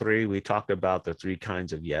rule of 3, we talked about the 3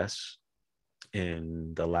 kinds of yes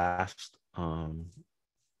in the last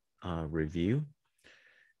review.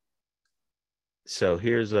 So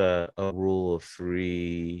here's a rule of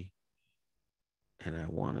 3. And I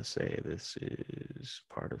want to say this is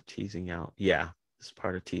part of teasing out. Yeah, this is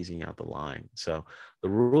part of teasing out the line. So the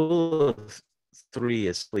rule of 3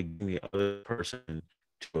 is getting the other person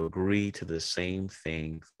to agree to the same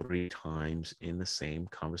thing 3 times in the same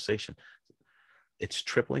conversation. it's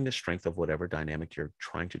tripling the strength of whatever dynamic you're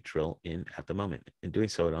trying to drill in at the moment. In doing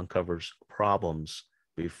so, it uncovers problems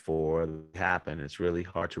before they happen. It's really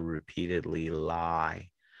hard to repeatedly lie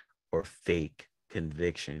or fake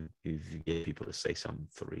conviction if you get people to say something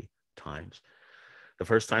 3 times. The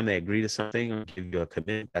first time they agree to something or give you a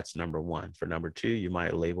commitment, that's number one. For number two, you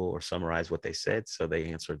might label or summarize what they said, so they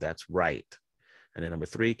answer that's right. And then number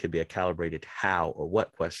three could be a calibrated how or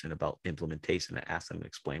what question about implementation and ask them to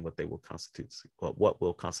explain what what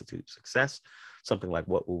will constitute success. Something like,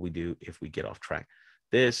 what will we do if we get off track?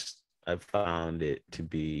 This, I've found it to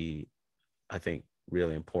be, I think,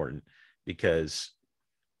 really important because,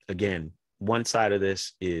 again, one side of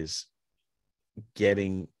this is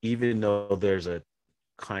getting, even though there's a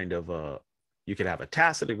kind of a, you can have a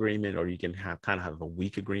tacit agreement or you can have kind of have a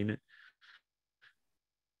weak agreement,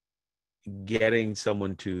 getting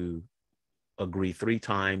someone to agree 3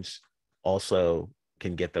 times also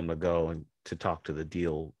can get them to go and to talk to the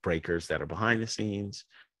deal breakers that are behind the scenes.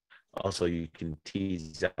 Also, you can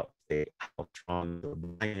tease out how strong the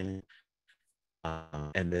buy-in,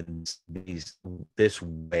 and then this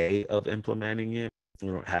way of implementing it. We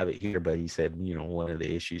don't have it here, but he said, one of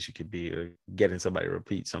the issues you could be getting somebody to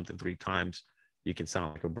repeat something 3 times. You can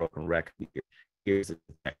sound like a broken record. Here's the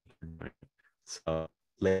technique. So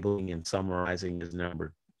labeling and summarizing is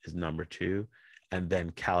number two, and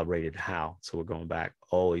then calibrated how. So we're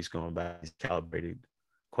always going back to these calibrated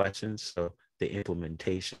questions. So the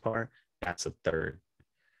implementation part, that's a third.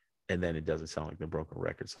 And then it doesn't sound like the broken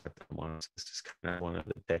records. It's just kind of one of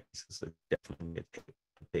the techniques that definitely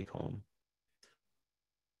take home.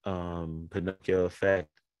 Pinocchio effect.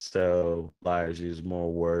 So liars use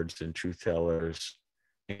more words than truth tellers,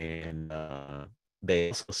 and they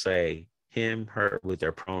also say him, her with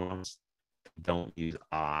their pronouns. Don't use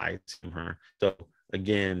I, him, her. So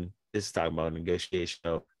again, this is talking about negotiation.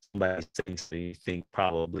 So somebody saying something you think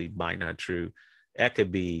probably might not true. That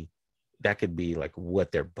could be like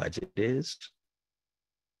what their budget is,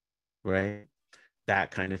 right?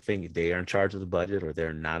 That kind of thing. They are in charge of the budget or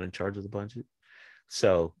they're not in charge of the budget.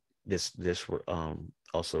 So this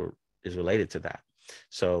also is related to that.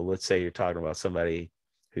 So let's say you're talking about somebody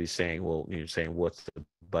who's saying, well, you're saying what's the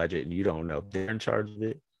budget, and you don't know if they're in charge of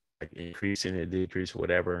it, like increasing it, decrease,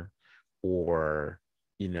 whatever, or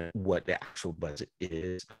what the actual budget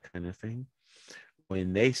is, kind of thing.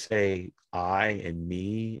 When they say I and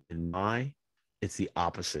me and my, it's the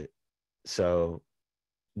opposite. So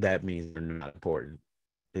that means they're not important.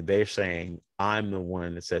 If they're saying I'm the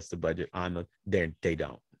one that sets the budget, they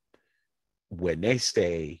don't. When they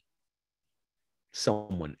say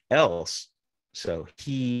someone else, so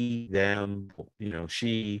he, them,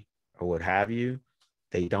 she, or what have you,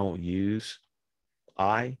 they don't use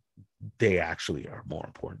I, they actually are more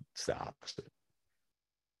important. It's the opposite.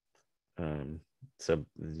 So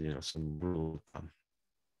some rule.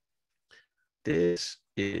 This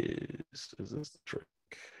is this the trick?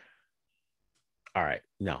 All right,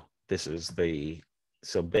 no, this is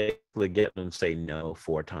so basically get them to say no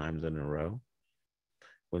 4 times in a row.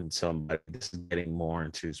 When this is getting more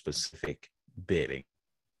into specific bidding,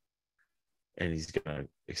 and he's gonna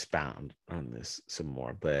expound on this some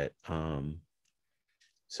more. But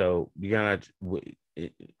so you gotta,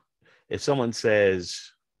 if someone says,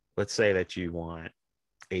 let's say that you want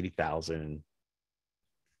 80,000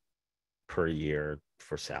 per year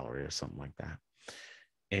for salary or something like that,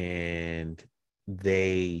 and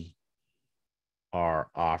they are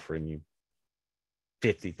offering you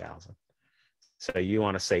 50,000. So you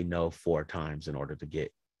want to say no 4 times in order to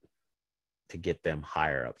get them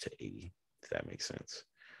higher up to 80, if that makes sense.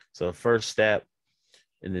 So the first step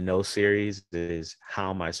in the no series is, how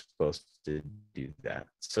am I supposed to do that?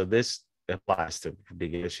 So this applies to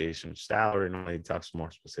negotiation salary, and he talks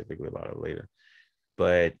more specifically about it later.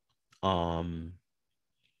 But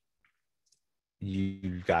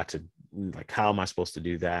you've got to, like, how am I supposed to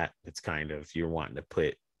do that? It's kind of, you're wanting to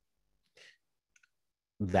put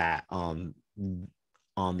that on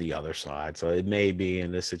the other side. So it may be,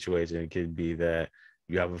 in this situation, it could be that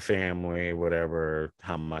you have a family, whatever.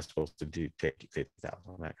 How am I supposed to take 50,000,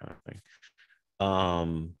 that kind of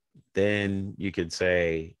thing? Then you could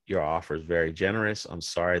say, your offer is very generous. I'm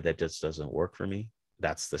sorry, that just doesn't work for me.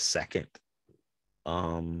 That's the second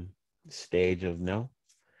stage of no.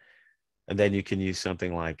 And then you can use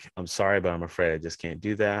something like, I'm sorry, but I'm afraid I just can't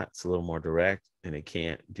do that. It's a little more direct, and it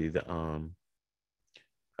can't do the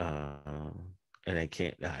and I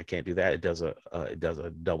can't do that. It does a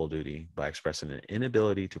double duty by expressing an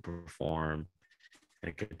inability to perform, and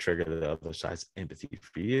it can trigger the other side's empathy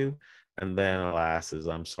for you. And then last is,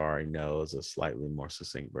 I'm sorry, no, is a slightly more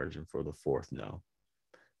succinct version for the fourth no.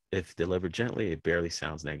 if delivered gently, it barely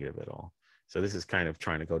sounds negative at all. So this is kind of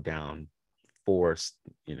trying to go down four,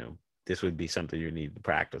 this would be something you need to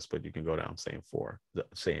practice, but you can go down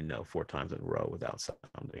saying no 4 times in a row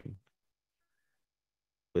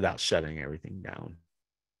without shutting everything down.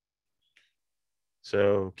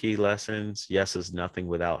 So key lessons: yes is nothing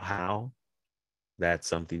without how. That's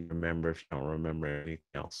something to remember if you don't remember anything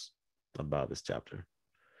else about this chapter.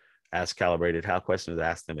 Ask calibrated how questions,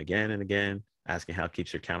 ask them again and again. Asking how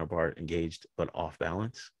keeps your counterpart engaged but off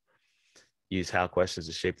balance. Use how questions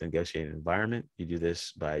to shape the negotiating environment. You do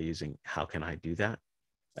this by using how can I do that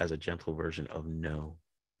as a gentle version of no.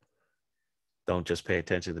 Don't just pay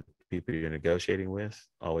attention to the people you're negotiating with.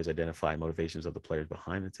 Always identify motivations of the players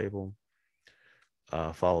behind the table.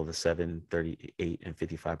 Follow the 7, 38, and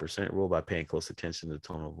 55% rule by paying close attention to the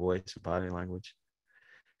tone of voice and body language.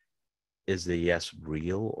 Is the yes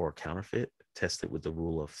real or counterfeit? Test it with the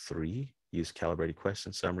rule of 3. Use calibrated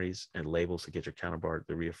question summaries and labels to get your counterpart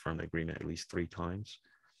to reaffirm the agreement at least 3 times.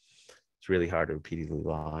 It's really hard to repeatedly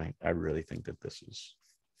lie. I really think that this is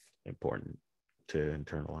important to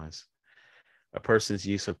internalize. A person's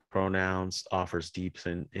use of pronouns offers deep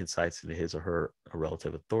insights into his or her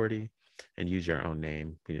relative authority. And use your own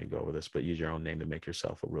name. We didn't go over this, but use your own name to make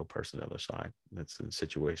yourself a real person on the other side. That's in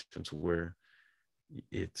situations where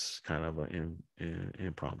it's kind of an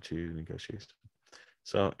impromptu negotiation.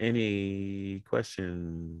 So any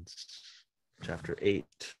questions? Chapter 8.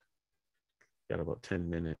 Got about 10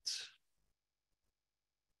 minutes.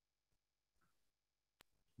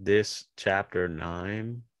 This chapter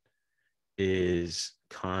 9 is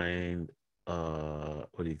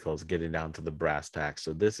what do you call it? Getting down to the brass tacks.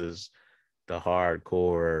 So this is the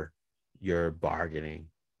hardcore, your bargaining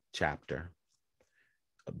chapter.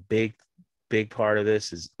 A big part of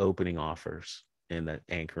this is opening offers and that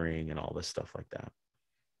anchoring and all this stuff like that.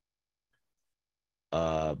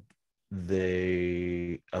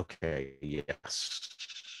 Yes.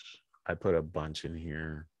 I put a bunch in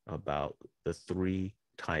here about the 3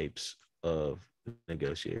 types of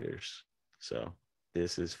negotiators. So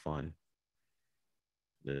this is fun.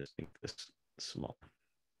 Let's make this small.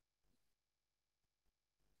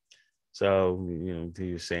 So,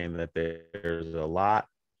 you're saying that there's a lot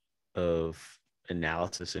of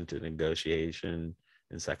analysis into negotiation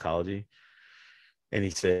and psychology. And he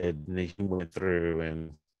said he went through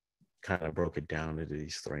and kind of broke it down into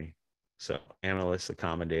these 3. So analyst,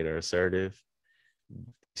 accommodator, assertive,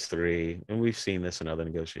 these 3. And we've seen this in other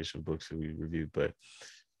negotiation books that we reviewed, but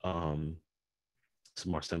it's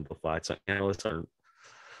more simplified. So analysts are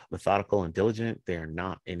methodical and diligent. They are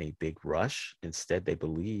not in a big rush. Instead, they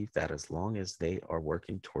believe that as long as they are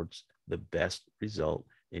working towards the best result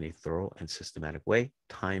in a thorough and systematic way,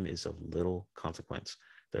 time is of little consequence.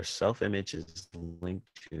 Their self-image is linked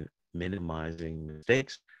to minimizing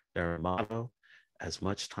mistakes. Their motto, as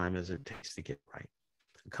much time as it takes to get right.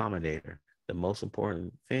 Accommodator. The most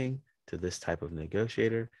important thing to this type of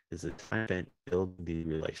negotiator is the time spent building the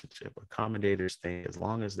relationship. Accommodators think as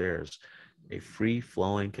long as there's a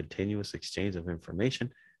free-flowing, continuous exchange of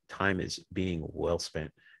information, time is being well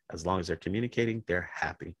spent. As long as they're communicating, they're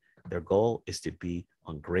happy. Their goal is to be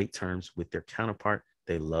on great terms with their counterpart.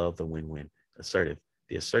 They love the win-win. Assertive.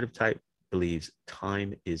 The assertive type believes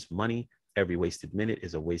time is money. Every wasted minute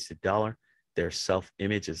is a wasted dollar. Their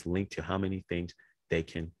self-image is linked to how many things they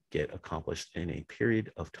can get accomplished in a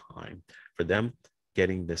period of time. For them,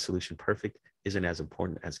 getting the solution perfect isn't as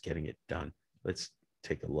important as getting it done. Let's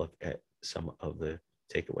take a look at some of the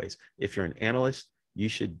takeaways. If you're an analyst, you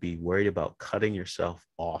should be worried about cutting yourself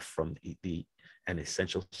off from an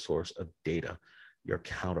essential source of data, your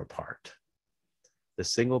counterpart. The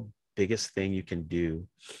single biggest thing you can do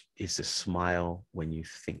is to smile when you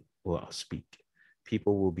speak.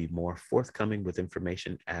 People will be more forthcoming with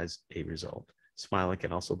information as a result. Smiling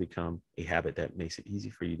can also become a habit that makes it easy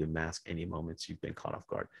for you to mask any moments you've been caught off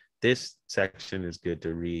guard. This section is good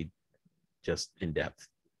to read just in depth.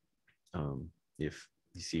 If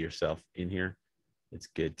you see yourself in here, it's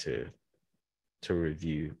good to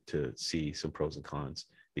review, to see some pros and cons,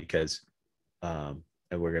 because and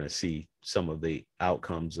we're going to see some of the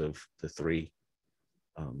outcomes of the 3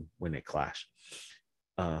 when they clash.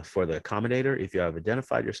 For the accommodator, if you have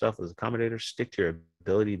identified yourself as accommodator, stick to your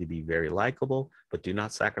ability to be very likable, but do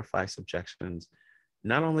not sacrifice objections.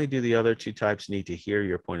 Not only do the other 2 types need to hear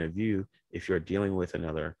your point of view, if you're dealing with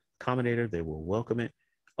another accommodator, they will welcome it.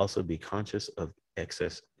 Also be conscious of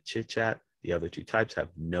excess chit chat. The other 2 types have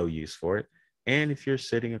no use for it. And if you're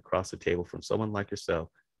sitting across the table from someone like yourself,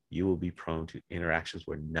 you will be prone to interactions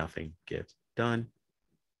where nothing gets done.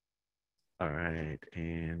 All right,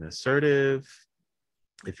 and assertive.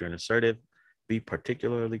 If you're an assertive, Be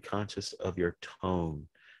particularly conscious of your tone.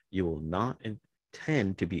 You will not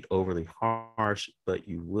intend to be overly harsh, but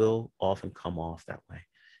you will often come off that way.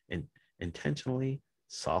 And intentionally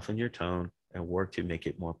soften your tone and work to make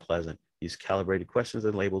it more pleasant. Use calibrated questions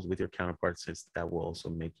and labels with your counterparts, since that will also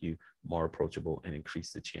make you more approachable and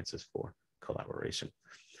increase the chances for collaboration.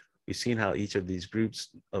 We've seen how each of these groups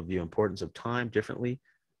of the importance of time differently.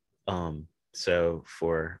 So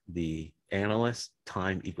for the analyst,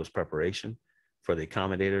 time equals preparation. For the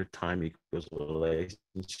accommodator, time equals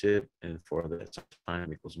relationship. And for the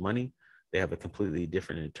time equals money. They have a completely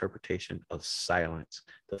different interpretation of silence.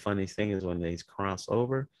 The funny thing is when they cross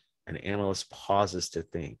over, an analyst pauses to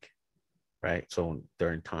think, right? So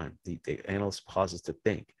during time, the analyst pauses to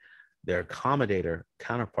think. Their accommodator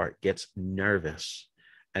counterpart gets nervous.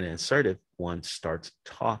 An assertive one starts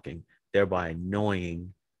talking, thereby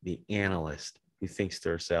annoying the analyst, who thinks to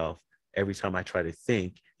herself, every time I try to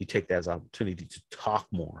think, you take that as an opportunity to talk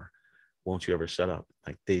more. Won't you ever shut up?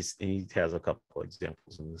 Like this, and he has a couple of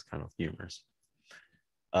examples in this kind of humorous.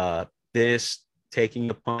 This taking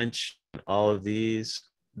a punch, all of these,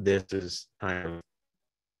 this is kind of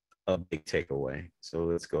a big takeaway. So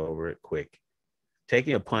let's go over it quick.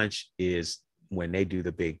 Taking a punch is when they do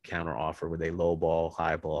the big counter offer where they low ball,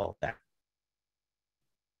 high ball, that.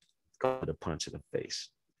 It's called a punch in the face.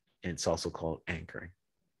 And it's also called anchoring.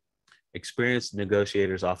 Experienced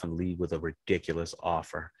negotiators often lead with a ridiculous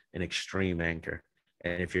offer, an extreme anchor.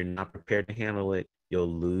 And if you're not prepared to handle it,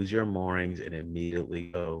 you'll lose your moorings and immediately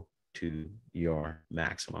go to your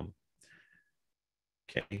maximum.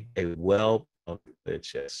 Okay, a well,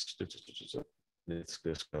 let's just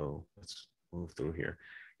go, let's move through here.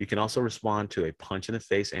 You can also respond to a punch in the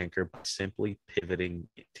face anchor by simply pivoting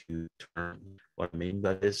to turn. What I mean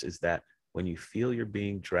by this is that when you feel you're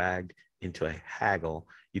being dragged into a haggle,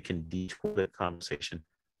 you can detour the conversation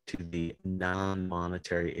to the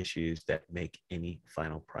non-monetary issues that make any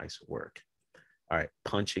final price work. All right,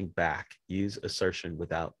 punching back. Use assertion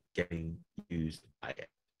without getting used by it.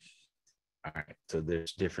 All right, so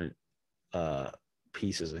there's different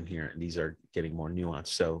pieces in here, and these are getting more nuanced.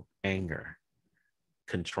 So anger,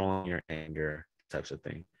 controlling your anger, types of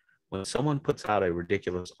thing. When someone puts out a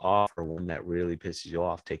ridiculous offer, one that really pisses you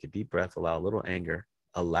off, take a deep breath, allow a little anger,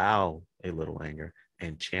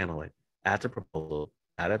 and channel it at the proposal,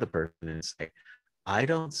 at the person, and say, I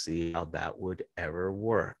don't see how that would ever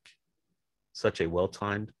work. Such a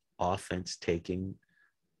well-timed offense taking,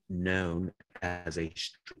 known as a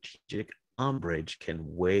strategic umbrage, can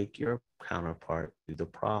wake your counterpart to the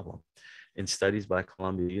problem. In studies by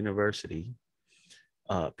Columbia University,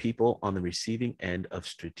 people on the receiving end of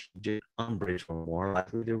strategic umbrage were more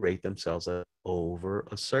likely to rate themselves as over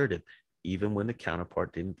assertive, even when the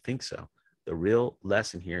counterpart didn't think so. The real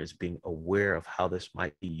lesson here is being aware of how this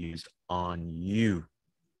might be used on you.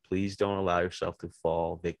 Please don't allow yourself to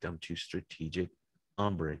fall victim to strategic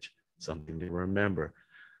umbrage. Something to remember.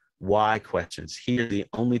 Why questions? Here's the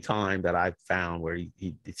only time that I've found where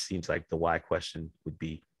it seems like the why question would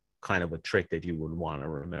be kind of a trick that you would want to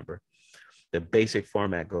remember. The basic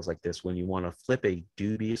format goes like this. When you want to flip a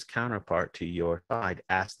dubious counterpart to your side,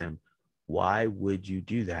 ask them, why would you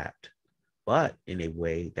do that? But in a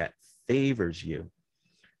way that favors you.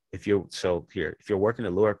 If you're working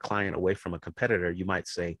to lure a client away from a competitor, you might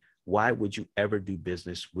say, why would you ever do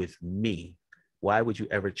business with me? Why would you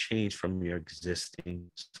ever change from your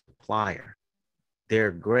existing supplier?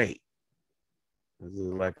 They're great. This is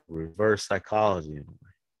like reverse psychology in a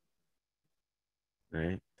way,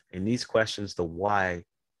 right? And these questions, the why,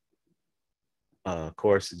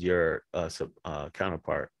 courses your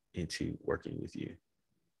counterpart into working with you.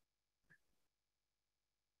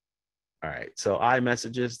 All right, so I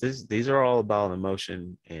messages, these are all about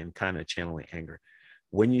emotion and kind of channeling anger.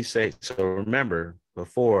 When you say, so remember,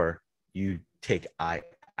 before you take I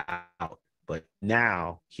out, but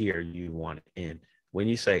now here you want it in. When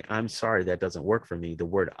you say, I'm sorry, that doesn't work for me, the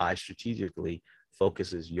word I strategically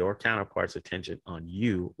focuses your counterpart's attention on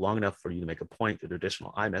you long enough for you to make a point. The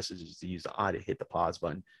traditional I message is to use the I to hit the pause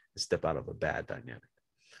button and step out of a bad dynamic,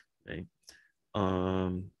 right?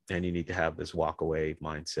 And you need to have this walk away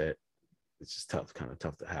mindset. It's just tough, kind of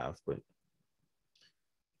tough to have, but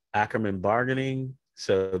Ackerman bargaining.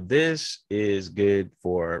 So this is good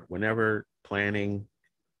for whenever planning,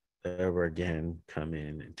 ever again, come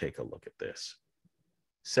in and take a look at this.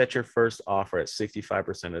 Set your first offer at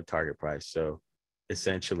 65% of the target price. So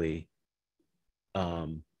essentially,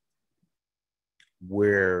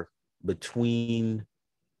 we're between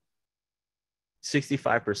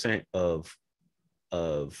 65% of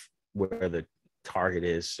where the target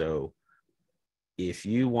is. So if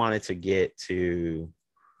you wanted to get to,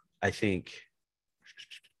 I think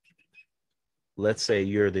let's say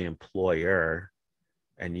you're the employer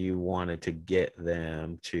and you wanted to get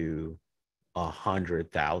them to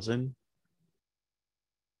 100,000,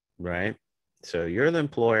 right? So you're the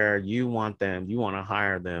employer, you want to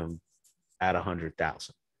hire them at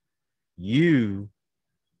 100,000. You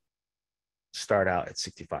start out at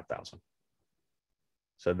 65,000.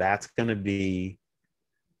 So that's going to be,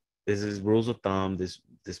 this is rules of thumb, this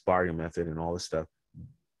bargain method and all this stuff.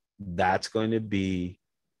 That's going to be,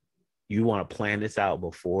 you want to plan this out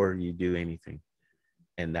before you do anything.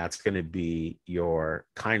 And that's going to be your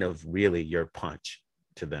kind of really your punch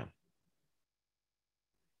to them.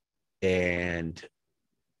 And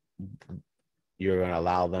you're going to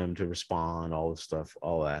allow them to respond, all the stuff,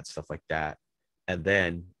 all that stuff like that. And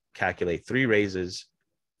then calculate 3 raises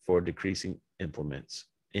for decreasing increments,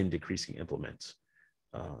 increments.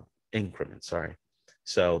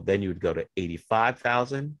 So then you would go to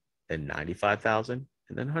 85,000, then 95,000,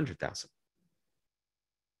 and then 100,000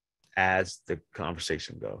 as the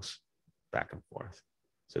conversation goes back and forth.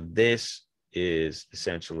 So this is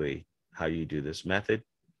essentially how you do this method,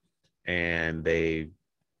 and they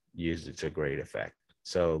used it to great effect.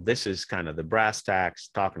 So this is kind of the brass tacks,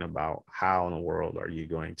 talking about how in the world are you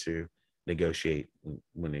going to negotiate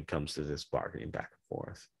when it comes to this bargaining back and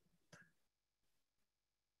forth.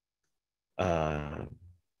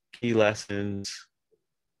 Key lessons: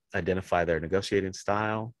 identify their negotiating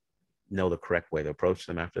style, know the correct way to approach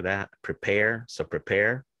them after that. Prepare. So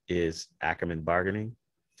prepare is Ackerman bargaining.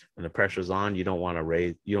 When the pressure's on, you don't want to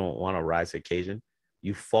rise the occasion.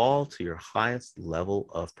 You fall to your highest level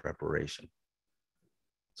of preparation.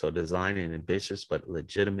 So design an ambitious but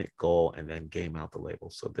legitimate goal and then game out the label.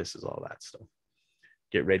 So this is all that stuff.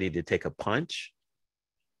 Get ready to take a punch,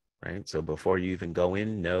 right? So before you even go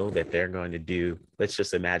in, know that they're going to do, let's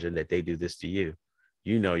just imagine that they do this to you.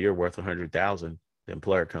 You know you're worth 100,000. The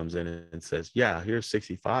employer comes in and says, yeah, here's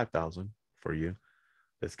 65,000 for you.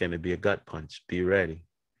 That's going to be a gut punch. Be ready.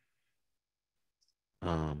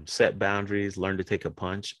 Set boundaries, learn to take a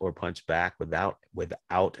punch or punch back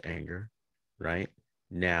without anger, right?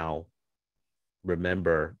 Now,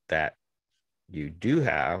 remember that you do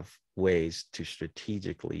have ways to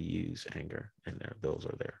strategically use anger, and those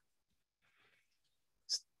are there.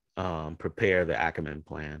 Prepare the Ackerman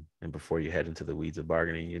plan. And before you head into the weeds of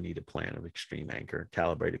bargaining, you need a plan of extreme anger,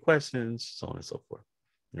 calibrated questions, so on and so forth,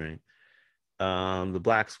 right? The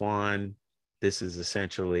Black Swan, this is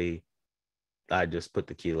essentially, I just put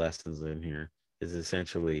the key lessons in here, is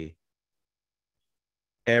essentially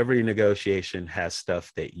every negotiation has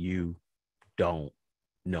stuff that you don't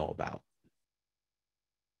know about.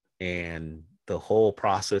 And the whole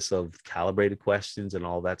process of calibrated questions and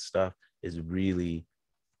all that stuff is really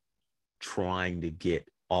trying to get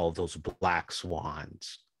all those black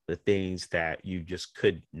swans, the things that you just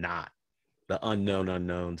could not, the unknown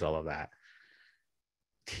unknowns, all of that,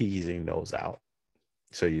 teasing those out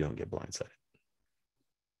so you don't get blindsided.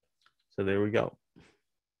 So there we go.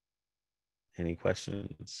 Any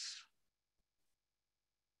questions?